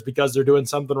 30 years because they're doing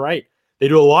something right. They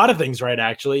do a lot of things right,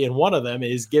 actually, and one of them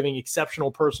is giving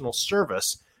exceptional personal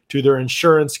service to their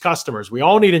insurance customers. We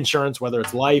all need insurance, whether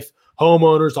it's life,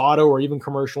 homeowners, auto, or even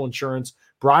commercial insurance.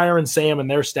 Briar and Sam and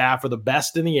their staff are the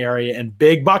best in the area and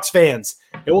big Bucs fans.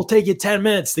 It will take you 10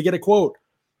 minutes to get a quote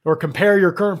or compare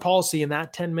your current policy, and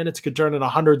that 10 minutes could turn into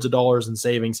hundreds of dollars in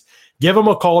savings. Give them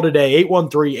a call today,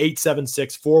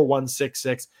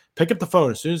 813-876-4166. Pick up the phone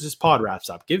as soon as this pod wraps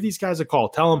up. Give these guys a call.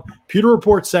 Tell them Pewter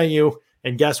Report sent you,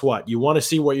 and guess what? You want to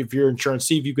see if your insurance,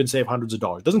 see if you can save hundreds of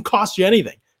dollars. It doesn't cost you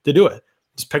anything to do it.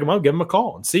 Just pick them up, give them a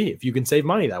call, and see if you can save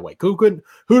money that way. Who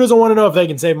doesn't want to know if they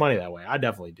can save money that way? I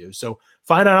definitely do. So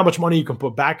find out how much money you can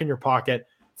put back in your pocket.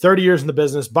 30 years in the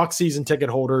business, Bucs season ticket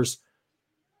holders.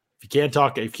 If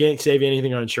you can't save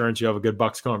anything on insurance, you have a good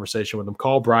Bucs conversation with them.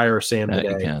 Call Briar or Sam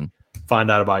today. Find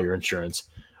out about your insurance.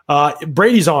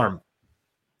 Brady's arm.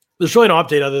 There's really no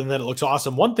update other than that it looks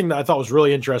awesome. One thing that I thought was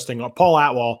really interesting, Paul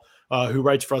Atwell, who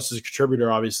writes for us as a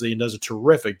contributor, obviously, and does a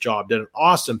terrific job, did an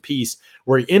awesome piece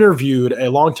where he interviewed a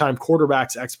longtime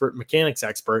quarterbacks expert, mechanics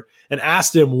expert, and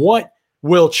asked him what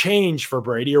will change for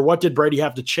Brady, or what did Brady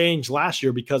have to change last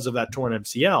year because of that torn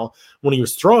MCL when he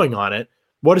was throwing on it?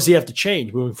 What does he have to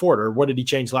change moving forward, or what did he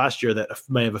change last year that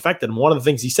may have affected him? One of the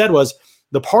things he said was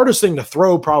the hardest thing to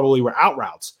throw probably were out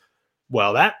routes.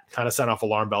 Well, that kind of sent off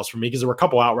alarm bells for me because there were a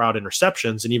couple out route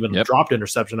interceptions and even a dropped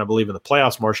interception, I believe, in the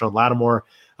playoffs. Marshawn Lattimore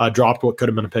dropped what could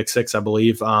have been a pick six, I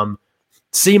believe.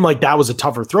 Seemed like that was a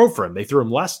tougher throw for him. They threw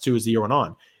him less too as the year went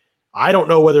on. I don't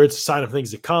know whether it's a sign of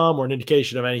things to come or an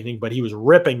indication of anything, but he was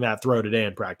ripping that throw today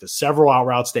in practice. Several out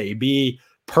routes to AB,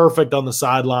 perfect on the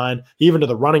sideline, even to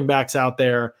the running backs out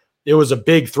there. It was a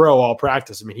big throw all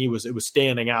practice. I mean, it was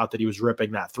standing out that he was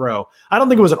ripping that throw. I don't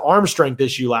think it was an arm strength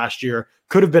issue last year.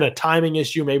 Could have been a timing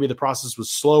issue. Maybe the process was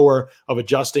slower of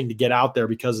adjusting to get out there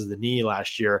because of the knee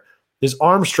last year. His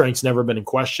arm strength's never been in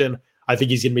question. I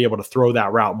think he's going to be able to throw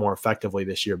that route more effectively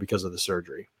this year because of the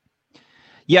surgery.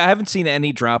 Yeah, I haven't seen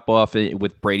any drop off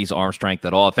with Brady's arm strength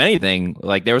at all. If anything,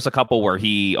 like there was a couple where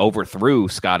he overthrew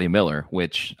Scotty Miller,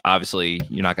 which obviously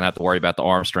you're not going to have to worry about the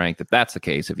arm strength if that's the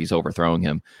case, if he's overthrowing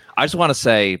him. I just want to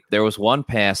say there was one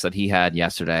pass that he had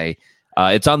yesterday.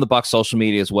 It's on the Bucs social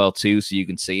media as well, too, so you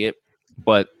can see it.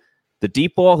 But the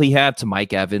deep ball he had to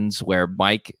Mike Evans where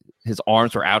his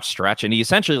arms were outstretched and he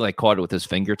essentially like caught it with his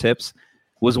fingertips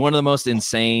was one of the most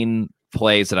insane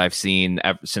plays that I've seen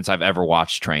since I've ever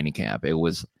watched training camp. It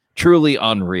was truly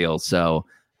unreal. So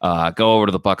go over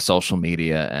to the Bucs social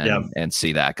media and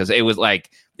see that, because it was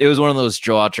one of those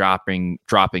jaw dropping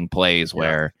plays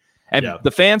where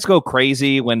the fans go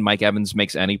crazy when Mike Evans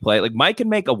makes any play. Like Mike can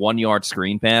make a 1 yard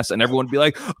screen pass and everyone would be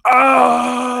like,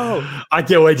 "Oh!" I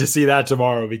can't wait to see that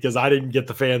tomorrow because I didn't get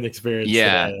the fan experience.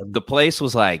 Yeah, today. The place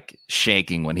was like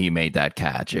shaking when he made that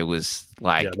catch. It was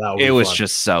like it was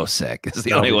just so sick. It's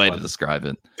the only way to describe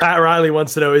it. Pat Riley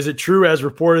wants to know: is it true, as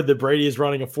reported, that Brady is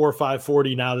running a 4.5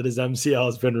 40 now that his MCL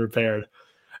has been repaired?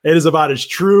 It is about as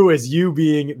true as you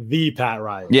being the Pat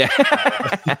Riley. Yeah,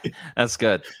 that's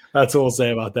good. That's what we'll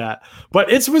say about that.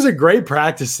 But it was a great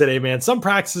practice today, man. Some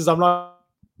practices I'm not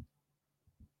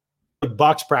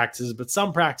Bucks practices, but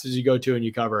some practices you go to and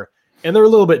you cover, and they're a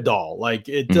little bit dull. Like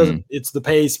it doesn't. It's the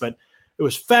pace, but it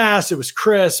was fast. It was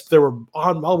crisp. There were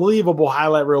unbelievable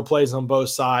highlight reel plays on both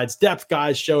sides. Depth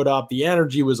guys showed up. The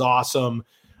energy was awesome.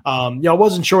 I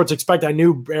wasn't sure what to expect. I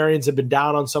knew Arians had been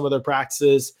down on some of their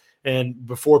practices. And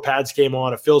before pads came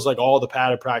on, it feels like all the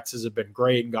padded practices have been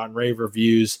great and gotten rave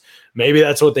reviews. Maybe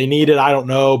that's what they needed. I don't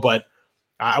know, but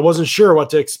I wasn't sure what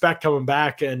to expect coming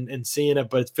back and seeing it.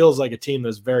 But it feels like a team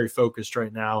that's very focused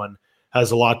right now and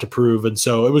has a lot to prove. And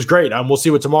so it was great. We'll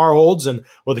see what tomorrow holds and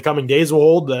what the coming days will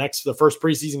hold. The first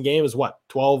preseason game is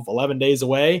 12, 11 days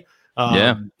away.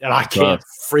 And I can't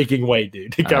freaking wait,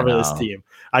 dude, to cover this team.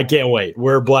 I can't wait.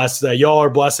 We're blessed. Y'all are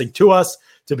a blessing to us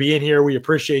to be in here. We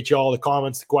appreciate y'all, the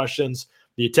comments, the questions,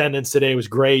 the attendance today was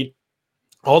great.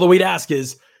 All that we'd ask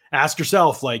is ask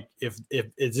yourself, like, if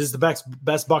is this the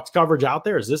best Bucks coverage out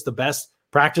there? Is this the best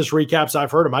practice recaps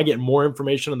I've heard? Am I getting more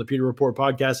information on the Pewter Report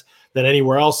podcast than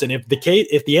anywhere else? And if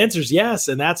the answer is yes,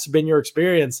 and that's been your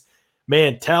experience,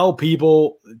 man, tell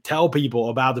people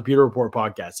about the Pewter Report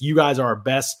podcast. You guys are our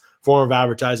best form of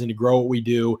advertising to grow what we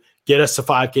do. Get us to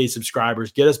 5K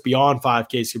subscribers. Get us beyond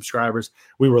 5K subscribers.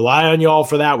 We rely on y'all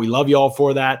for that. We love y'all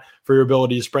for that, for your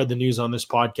ability to spread the news on this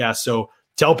podcast. So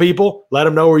tell people, let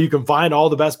them know where you can find all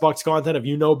the best Bucks content. If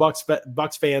you know Bucks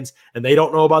fans and they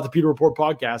don't know about the Pewter Report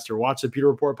podcast or watch the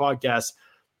Pewter Report podcast,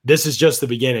 this is just the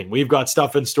beginning. We've got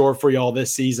stuff in store for y'all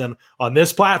this season on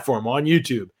this platform, on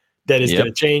YouTube, that is going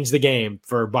to change the game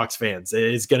for Bucks fans.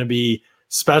 It's going to be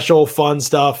special, fun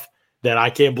stuff that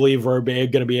I can't believe we're going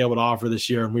to be able to offer this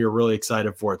year, and we are really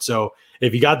excited for it. So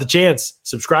if you got the chance,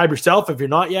 subscribe yourself. If you're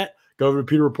not yet, go over to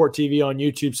Pewter Report TV on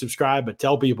YouTube, subscribe, but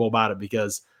tell people about it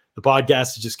because the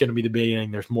podcast is just going to be the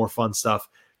beginning. There's more fun stuff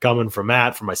coming from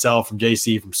Matt, from myself, from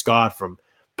JC, from Scott, from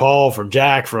Paul, from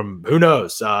Jack, from who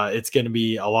knows. It's going to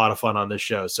be a lot of fun on this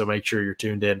show, so make sure you're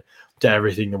tuned in to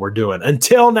everything that we're doing.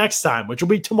 Until next time, which will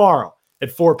be tomorrow at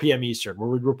 4 p.m. Eastern, where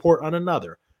we report on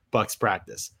another Bucks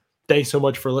practice. Thanks so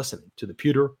much for listening to the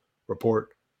Pewter Report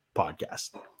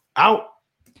podcast. Out.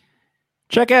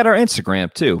 Check out our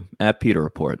Instagram too, at Pewter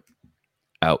Report.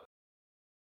 Out.